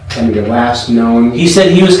Jack? Tell me your last known. He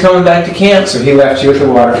said he was coming back to camp. So he left you at the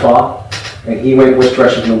waterfall, and he went which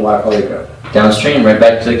direction from the waterfall did he go? Downstream, right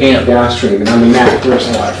back to the camp. Downstream, and on the map, where's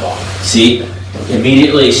the waterfall? See,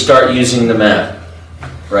 immediately start using the map,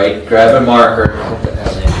 right? Grab a marker. I hope that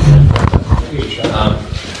has anything.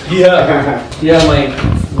 Yeah,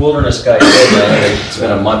 my wilderness guy did that. It's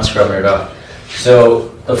been a month scrubbing it off. So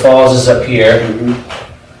the falls is up here,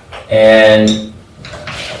 and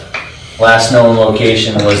last known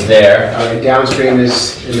location was there. Okay, downstream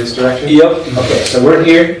is in this direction? Yep. Okay, so we're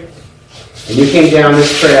here, and you came down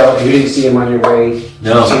this trail, and you didn't see him on your way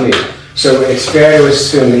to me. So it's fair to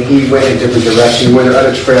assume that he went in a different direction. Were there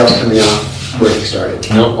other trails coming off where he started?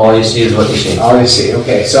 No, all you see is what you see. All you see,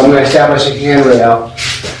 okay. So I'm going to establish a handrail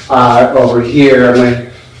over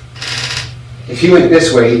here. If he went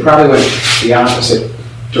this way, he probably went the opposite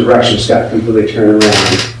direction, just got completely turned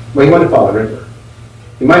around. Well, he wanted to follow the river.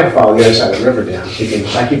 He might have followed the other side of the river down. Thinking,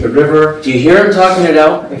 if I keep the river... Do you hear him talking it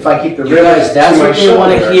out? If I keep the You river... guys, that's what they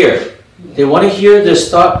want to hear. They want to hear this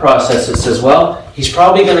thought process that says, well, he's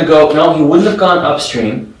probably going to go... No, he wouldn't have gone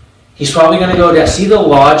upstream. He's probably going to go down. See the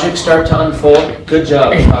logic start to unfold? Good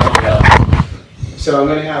job. So I'm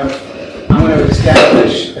going to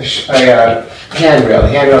establish a handrail. The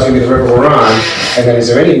handrail is going to be the river we're on. And then is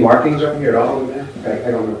there any markings over here at all in the map?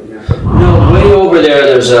 I don't know the map. No, way over there,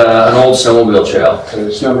 there's an old snowmobile trail. So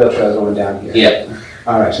the snowmobile trail is going down here. Yeah.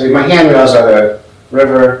 All right, so my handrails are the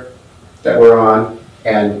river that we're on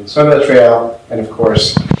and snowmobile trail, and of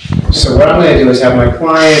course, so what I'm going to do is have my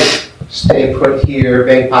client stay put here,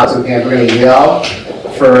 bang pots and pans. We're going to yell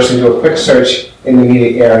first and do a quick search in the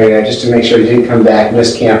immediate area just to make sure he didn't come back,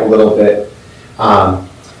 miss camp a little bit.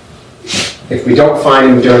 If we don't find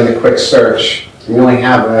him during the quick search, we only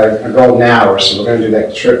have a golden hour, so we're going to do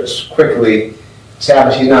that trip quickly,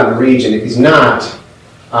 establish he's not in the region. If he's not,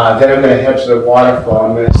 then I'm going to head to the waterfall.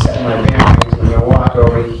 I'm going to set my bearings. I'm going to walk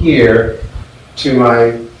over here to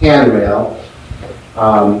my handrail,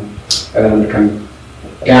 and then I'm going to come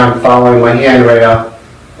down following my handrail,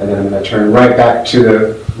 and then I'm going to turn right back to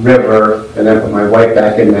the river, and then put my white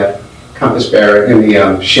back in that compass bearer in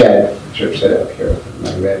the shed, which I've set up here.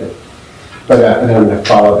 I read it. But and then I'm going to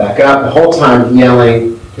follow back up, the whole time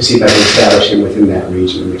yelling to see if I can establish him within that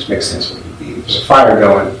region, which makes sense what he'd be. If there's a fire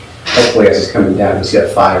going, hopefully as he's coming down, he'll see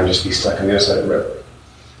that fire and just be stuck on the other side of the river.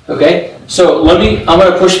 Okay, so I'm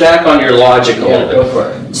going to push back on your logic a little bit. Go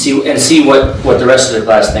for it. See what the rest of the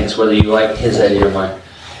class thinks, whether you like his idea or mine.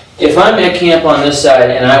 If I'm at camp on this side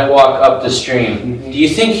and I walk up the stream, do you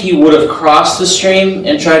think he would have crossed the stream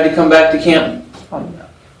and tried to come back to camp?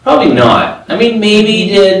 Probably not. I mean, maybe he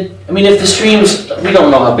did. I mean, if the stream's, we don't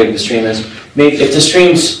know how big the stream is. Maybe if the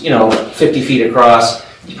stream's, 50 feet across,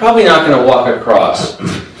 he's probably not going to walk across.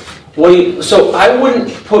 So I wouldn't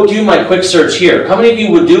do my quick search here. How many of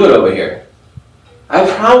you would do it over here? I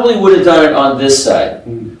probably would have done it on this side.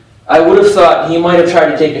 I would have thought he might have tried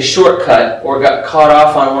to take a shortcut or got caught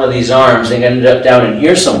off on one of these arms and ended up down in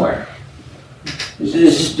here somewhere.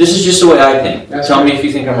 This is just the way I think. Tell me if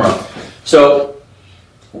you think I'm wrong. So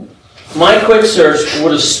my quick search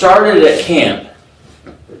would have started at camp,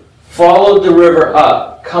 followed the river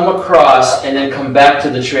up, come across, and then come back to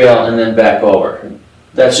the trail and then back over.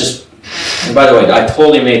 That's just, and by the way, I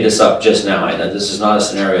totally made this up just now. This is not a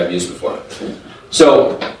scenario I've used before.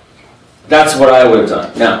 So that's what I would have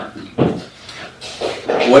done. Now,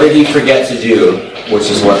 what did he forget to do,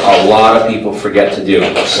 which is what a lot of people forget to do?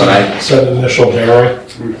 Set initial bearing.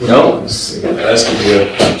 No. That's going to be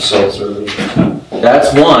a self-service.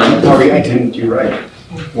 That's one. Sorry, I didn't. You're right.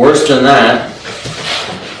 Worse than that,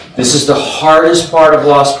 this is the hardest part of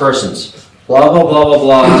lost persons. Blah, blah, blah, blah,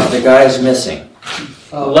 blah, the guy's missing.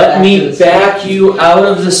 Let me back you out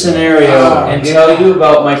of the scenario and tell you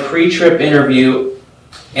about my pre-trip interview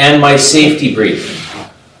and my safety brief.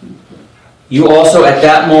 You also, at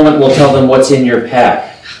that moment, will tell them what's in your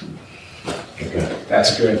pack. Okay.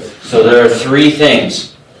 That's good. So there are three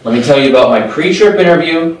things. Let me tell you about my pre-trip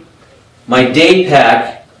interview, my day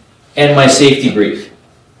pack, and my safety brief.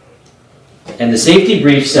 And the safety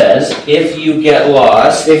brief says, if you get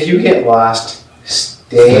lost,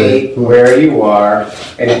 stay where you are,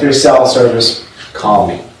 and if there's cell service, call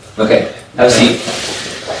me. Okay, have a seat.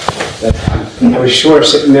 I was sure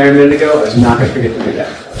sitting there a minute ago, I was not gonna forget to do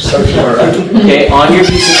that. I was so sure. Okay, on your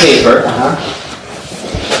piece of paper,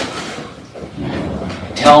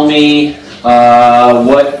 tell me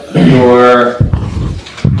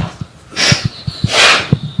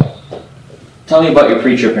tell me about your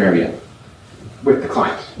pre-trip interview. With the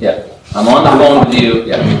client. Yeah, I'm on the phone with you.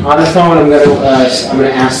 Yeah. On the phone, I'm gonna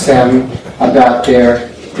ask them about their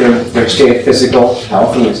state of physical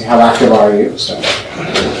health, and how active are you, so.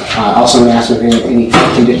 Also, I'm gonna ask them any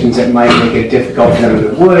conditions that might make it difficult for them in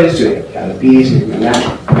the woods, do they have diabetes, in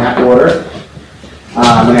that order.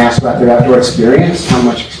 I'm gonna ask about their outdoor experience, how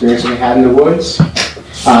much experience they had in the woods.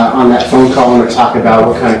 On that phone call, I'm gonna talk about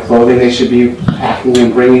what kind of clothing they should be packing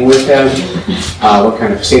and bringing with them, what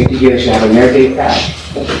kind of safety gear they should have in their day pack.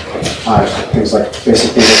 Things like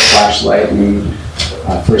basic things like flashlight and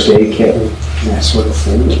first aid kit and that sort of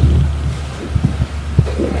thing.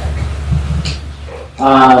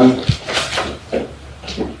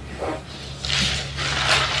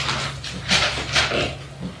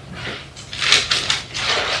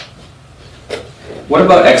 What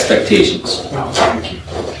about expectations? Oh, thank you.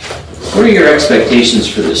 What are your expectations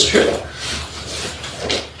for this trip?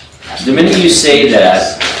 The minute you say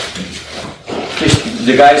that,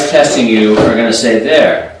 the guys testing you are going to say,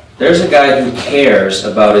 there's a guy who cares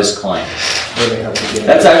about his client.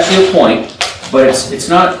 That's actually a point, but it's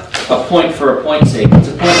not a point for a point's sake. It's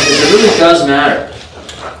a point because it really does matter.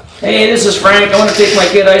 Hey, this is Frank. I want to take my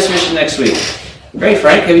kid ice fishing next week. Great,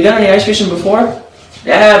 Frank. Have you done any ice fishing before?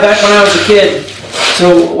 Yeah, back when I was a kid.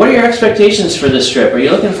 So what are your expectations for this trip? Are you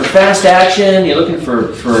looking for fast action? You're looking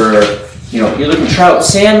for you're looking trout,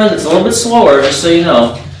 salmon. It's a little bit slower, just so you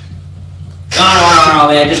know. No,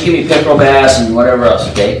 man, just give me pickerel, bass, and whatever else,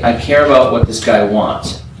 okay? I care about what this guy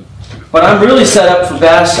wants. But I'm really set up for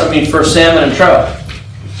for salmon and trout.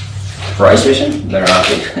 For ice fishing? Better not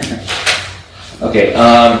be. Okay,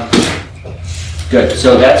 good.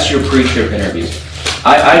 So that's your pre-trip interview.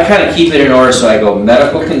 I kind of keep it in order, so I go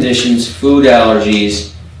medical conditions, food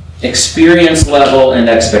allergies, experience level, and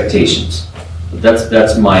expectations.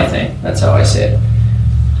 That's my thing. That's how I say it.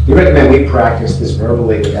 You recommend we practice this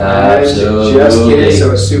verbally with Absolutely. Just get it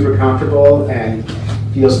so it's super comfortable and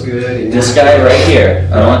feels good. And This guy right here,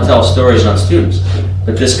 I don't want to tell stories on students,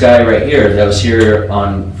 but this guy right here that was here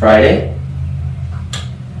on Friday,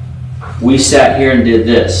 we sat here and did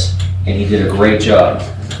this, and he did a great job.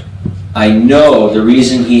 I know the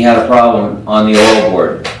reason he had a problem on the oral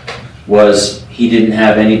board was he didn't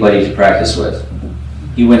have anybody to practice with.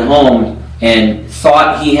 He went home and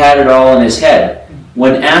thought he had it all in his head.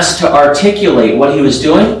 When asked to articulate what he was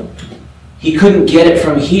doing, he couldn't get it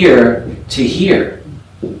from here to here.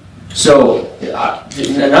 So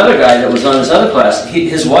another guy that was on this other class,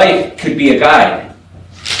 his wife could be a guide.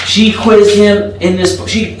 She quizzed him in this book.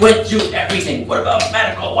 She went through everything. What about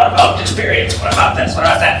medical? What about experience? What about this? What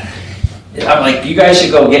about that? I'm like, you guys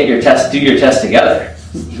should go get your test, do your test together.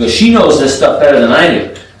 He goes, she knows this stuff better than I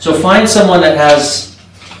do. So find someone that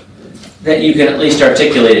you can at least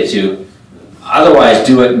articulate it to. Otherwise,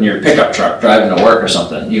 do it in your pickup truck driving to work or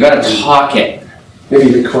something. You got to talk it.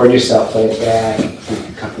 Maybe record yourself, play it back,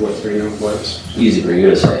 a couple of 3 words. Easy for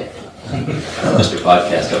you to say. Mr.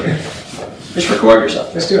 Podcast over here. Just record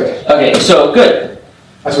yourself. Let's do it. Okay, so good.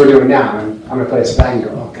 That's what we're doing now. I'm going to play this back and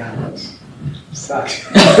go, oh God, that sucks.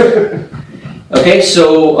 Okay,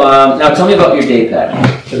 so now tell me about your day pack.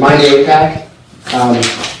 My day pack.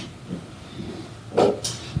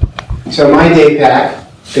 So my day pack,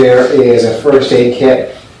 there is a first aid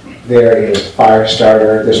kit, there is a fire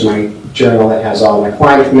starter, there's my journal that has all my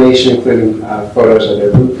client information, including photos of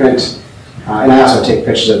their boot prints. And I also take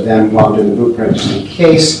pictures of them while I'm doing the boot print just in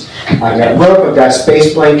case. I've got rope, I've got a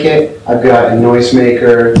space blanket, I've got a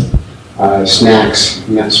noisemaker, snacks,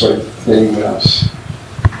 and that sort of thing. What else?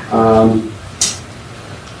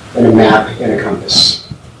 And a map and a compass.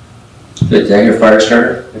 Is that your fire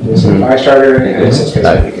starter? It is a fire starter and it's a space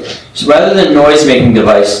blanket. So rather than noise-making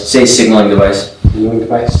device, say signaling device. Signaling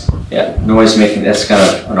device? Yeah, noise-making, that's kind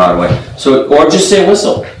of an odd way. So, or just say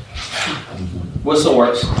whistle. Whistle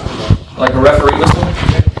works. Like a referee whistle.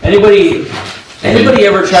 Anybody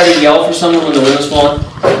ever try to yell for someone when the wind is blowing?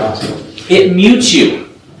 It mutes you.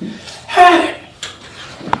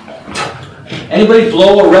 Anybody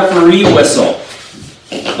blow a referee whistle?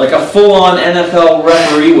 Like a full-on NFL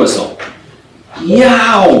referee whistle.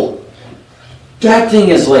 Yow! That thing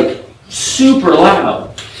is like super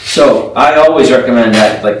loud. So I always recommend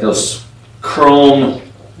that, like those chrome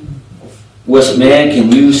whistle. Man,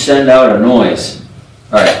 can you send out a noise?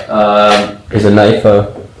 All right. Is a knife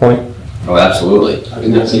a point? Oh, absolutely. I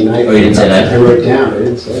did not say knife. Oh, you didn't say knife? I wrote it down, I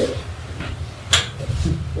didn't say it.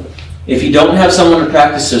 If you don't have someone to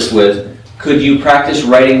practice this with, could you practice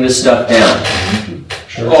writing this stuff down?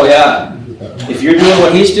 Oh, yeah. If you're doing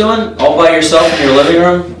what he's doing, all by yourself in your living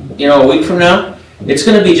room, a week from now, it's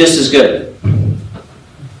gonna be just as good.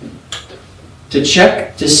 To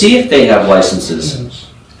check, to see if they have licenses.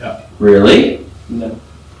 Yeah. Really? No.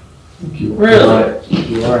 Really?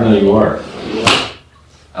 You are. No, you are.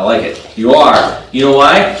 I like it. You are. You know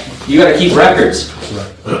why? You gotta keep records.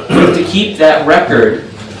 You have to keep that record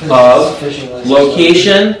of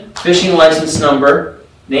location, fishing license number,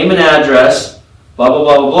 name and address, blah, blah,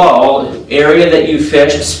 blah, blah, blah, all area that you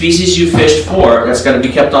fished, species you fished for, that's gonna be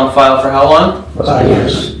kept on file for how long? 5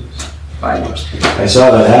 years. 5 years. I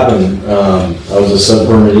saw that happen. I was a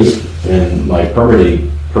sub-permittee, and my permittee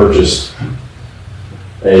purchased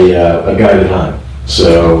a guided hunt.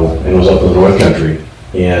 So, and it was up in the North Country.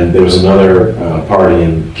 And there was another party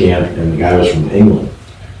in camp, and the guy was from England.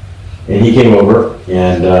 And he came over,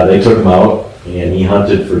 and they took him out, and he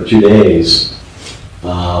hunted for 2 days.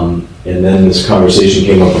 And then this conversation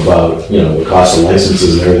came up about, the cost of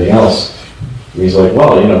licenses and everything else. And he's like,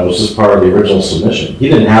 well, it was just part of the original submission. He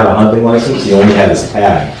didn't have a hunting license, he only had his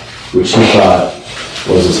tag, which he thought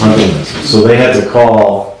was his hunting license. So they had to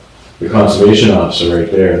call the conservation officer right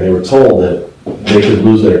there, and they were told that they could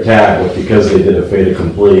lose their tag, but because they did a fait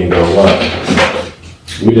accompli and go, look,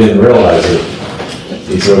 we didn't realize it.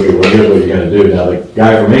 He said, okay, we're good, what are you gonna do? Now, the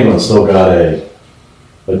guy from England still got a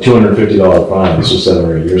 $250 fine. This was 7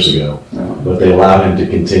 or 8 years ago. But they allowed him to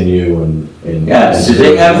continue and Yeah, so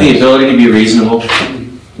they have the ability to be reasonable?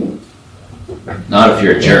 Not if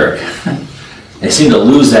you're a jerk. They seem to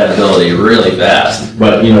lose that ability really fast.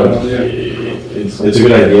 But, it's a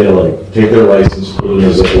good idea to take their license, put it in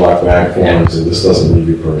a Ziploc bag for them, and say, this doesn't leave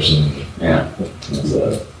your person. Yeah.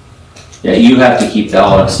 Yeah, you have to keep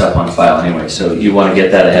all that stuff on file anyway, so you want to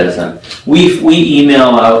get that ahead of time. We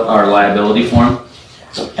email out our liability form.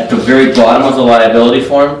 At the very bottom of the liability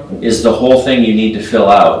form is the whole thing you need to fill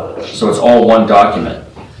out. So it's all one document.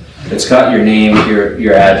 It's got your name,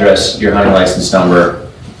 your address, your hunting license number,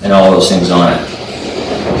 and all those things on it.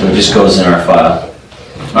 So it just goes in our file.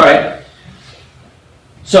 All right.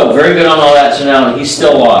 So very good on all that. So now he's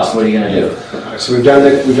still lost. What are you going to do? So we've done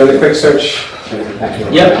the quick search.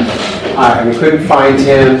 Yep. And we couldn't find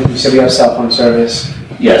him. You said we have cell phone service.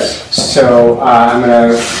 Yes. So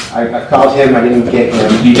I called him, I didn't get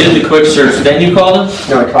him. You did the quick search, then you called him?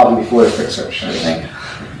 No, I called him before the quick search. Okay.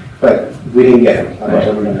 But we didn't get him. I was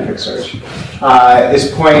over in the quick search. At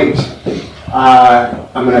this point,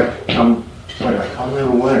 what do I call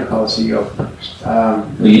 911 or call the CEO first?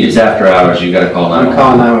 It's after hours, you gotta call 911. I'm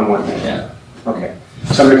calling 911. Yeah. Okay.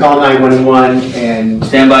 So I'm gonna call 911 and...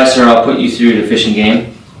 Stand by, sir, I'll put you through to Fish and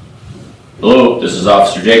Game. Hello, this is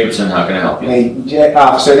Officer Jacobson, how can I help you? Hey,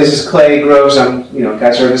 officer, this is Clay Groves, I'm,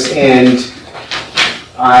 guy service, and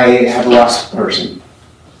I have a lost person.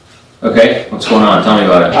 Okay, what's going on? Tell me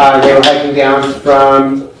about it. They were hiking down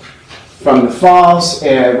from the falls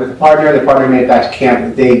with a partner. The partner made it back to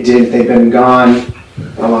camp. They've been gone.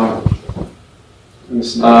 How long?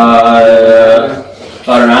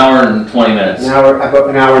 About an hour and 20 minutes. About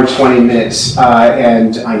an hour and 20 minutes,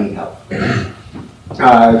 and I need help.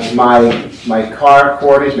 My car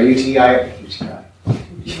coordinates, my UTI.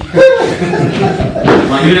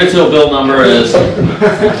 My Unitil bill number is...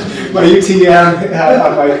 My UTM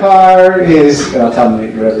on my car is, I'll tell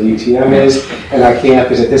them whatever the UTM is, and our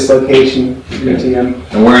camp is at this location,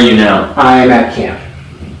 UTM. And where are you now? I'm at camp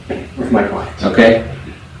with my client. Okay.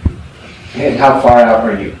 And how far out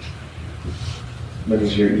are you? What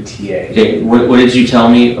is your ETA? Okay, what did you tell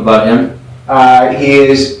me about him? He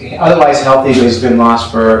is otherwise healthy, but he's been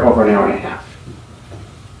lost for over an hour and a half.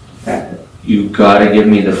 Okay. You gotta give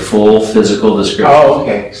me the full physical description. Oh,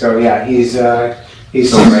 okay. So yeah, he's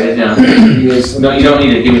So write it down. No, you don't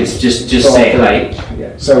need to give me, just say height.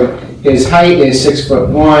 Yeah. So his height is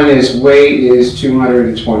 6'1", his weight is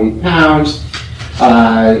 220 pounds.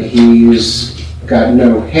 He's got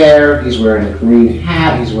no hair, he's wearing a green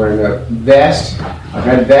hat, he's wearing a vest, a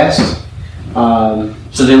red vest.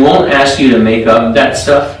 So they won't ask you to make up that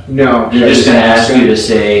stuff? No. They're just gonna ask you to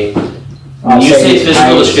say, when you say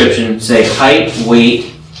physical description, say height,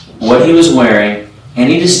 weight, what he was wearing,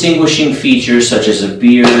 any distinguishing features such as a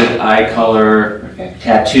beard, eye color,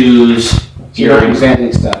 tattoos, You're not earrings.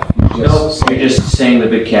 inventing stuff. No, you're just saying the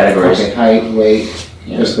big categories. Okay, height, weight,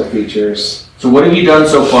 physical features. So what have you done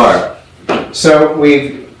so far? So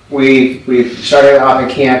we've started off at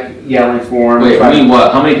camp yelling for him. Wait,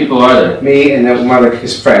 what? How many people are there? Me and then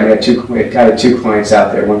his friend. We had two clients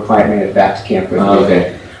out there. One client made it back to camp with me.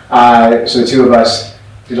 Okay. So the two of us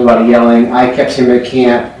did a lot of yelling. I kept him at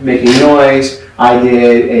camp making noise. I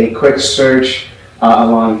did a quick search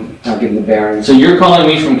along getting the bearings. So you're calling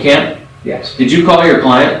me from camp? Yes. Did you call your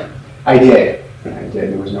client? I did.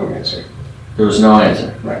 There was no answer. There was no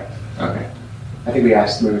answer? Right. Okay. I think we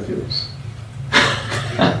asked him if it was.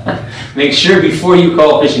 Make sure before you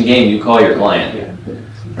call Fish and Game, you call your client. Yeah.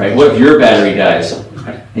 Right? What if your battery dies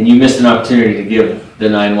and you missed an opportunity to give the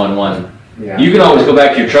 911? Yeah. You can always go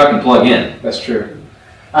back to your truck and plug in. That's true.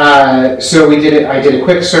 So we did it. I did a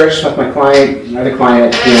quick search with my client, another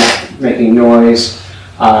client, making noise.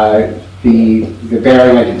 The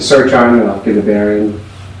bearing I did the search on, and I'll give the bearing,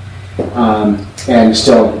 and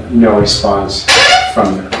still no response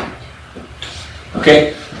from the client.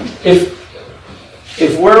 Okay.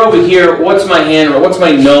 If we're over here, what's my handrail? What's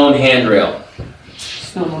my known handrail?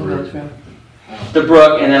 Snowmobile trail. The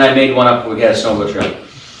brook, and then I made one up. We got a snowmobile trail.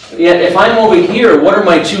 Yeah. If I'm over here, what are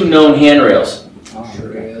my two known handrails?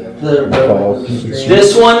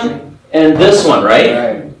 This one and this one, right?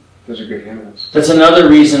 Right. Those are good handrails. That's another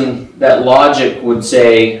reason that logic would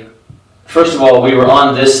say, first of all, we were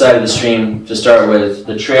on this side of the stream to start with.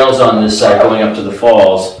 The trail's on this side going up to the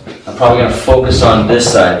falls. I'm probably going to focus on this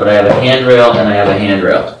side, but I have a handrail and I have a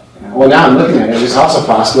handrail. Well, now I'm looking at it. It's also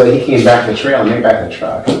possible that he came back to the trail and made back the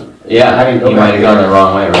truck. Yeah, he might have gone the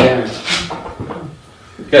wrong way, right? Yeah.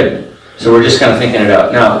 Good. So we're just kind of thinking it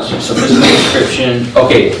out. Now, so physical description.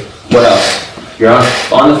 Okay, what else? You're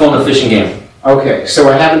on the phone with Fish and Game. Okay, so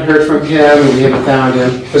I haven't heard from him. We haven't found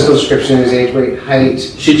him. Physical description is age, weight, height.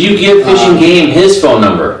 Should you give Fish and Game his phone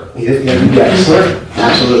number? Yes,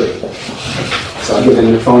 absolutely. So I'll give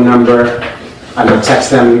them the phone number. I'm going to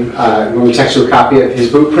text them, when we text you a copy of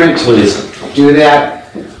his blueprint. Please. Do that.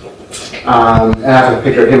 And I have a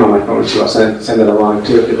picture of him on my phone too. I'll send it along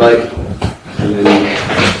too if you'd like. And then,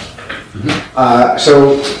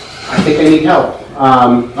 so I think I need help.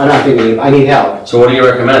 I need help. So what do you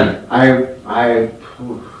recommend? I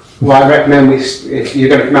recommend if you're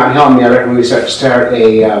going to come out and help me, I recommend we start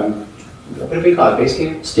a, what do we call it, base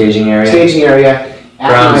camp? Staging area? Staging area.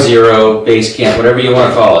 Ground zero, base camp, whatever you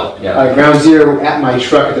want to call it. Yeah. Ground zero at my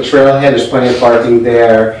truck at the trailhead. There's plenty of parking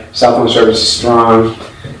there. Cell phone service is strong.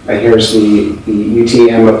 Here's the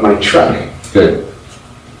UTM of my truck. Good.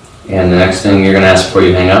 And the next thing you're going to ask before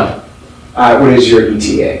you hang up? What is your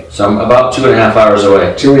ETA? So I'm about 2.5 hours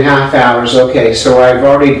away. 2.5 hours, okay. So I've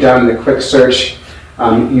already done the quick search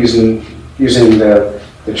using the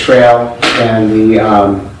trail and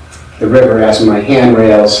the river as my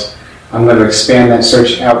handrails. I'm going to expand that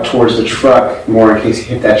search out towards the truck more in case you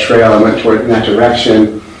hit that trail. I went toward in that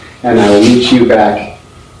direction, and I will meet you back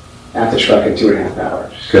at the truck in 2.5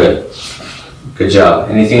 hours. Good. Good job.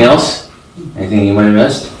 Anything else? Anything you might have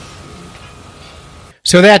missed?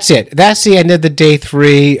 So that's it. That's the end of the day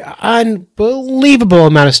 3. Unbelievable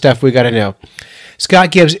amount of stuff we got to know.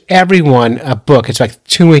 Scott gives everyone a book. It's like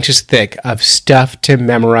 2 inches thick of stuff to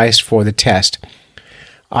memorize for the test.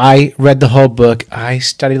 I read the whole book. I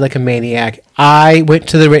studied like a maniac. I went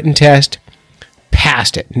to the written test,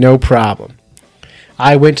 passed it, no problem.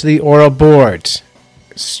 I went to the oral boards,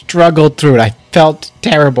 struggled through it. I felt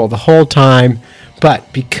terrible the whole time,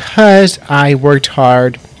 but because I worked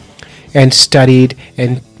hard and studied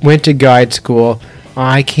and went to guide school,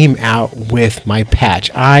 I came out with my patch.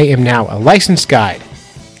 I am now a licensed guide.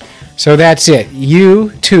 So that's it.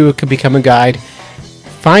 You too can become a guide.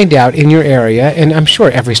 Find out in your area, and I'm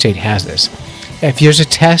sure every state has this. If there's a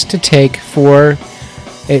test to take for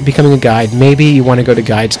becoming a guide, maybe you want to go to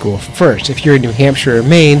guide school first. If you're in New Hampshire or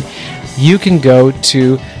Maine, you can go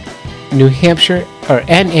to New Hampshire or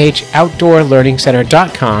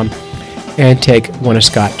NHOutdoorLearningCenter.com and take one of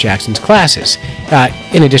Scott Jackson's classes.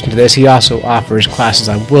 In addition to this, he also offers classes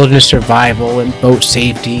on wilderness survival and boat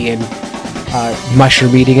safety and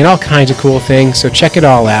mushroom eating and all kinds of cool things. So check it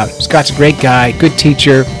all out. Scott's a great guy, good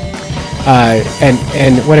teacher,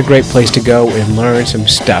 and what a great place to go and learn some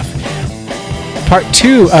stuff. Part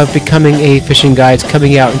 2 of Becoming a Fishing Guide is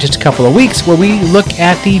coming out in just a couple of weeks, where we look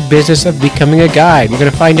at the business of becoming a guide. We're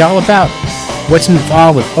going to find all about what's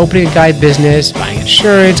involved with opening a guide business, buying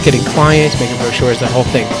insurance, getting clients, making brochures, the whole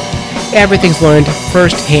thing. Everything's learned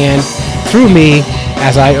firsthand through me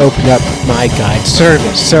as I open up my guide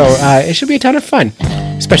service. So it should be a ton of fun.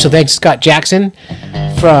 Special thanks to Scott Jackson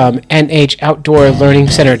from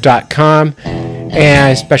NHOutdoorLearningCenter.com.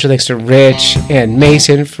 And special thanks to Rich and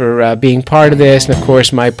Mason for being part of this. And of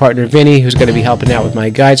course, my partner Vinny, who's going to be helping out with my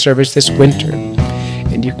guide service this winter.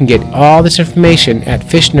 And you can get all this information at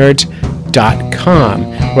fishnerds.com,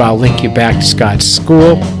 where I'll link you back to Scott's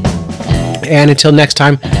school. And until next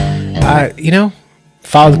time,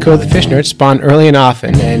 follow the code of the fish nerds, spawn early and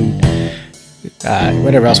often, and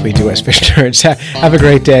whatever else we do as fish nerds. Have a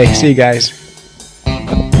great day. See you guys.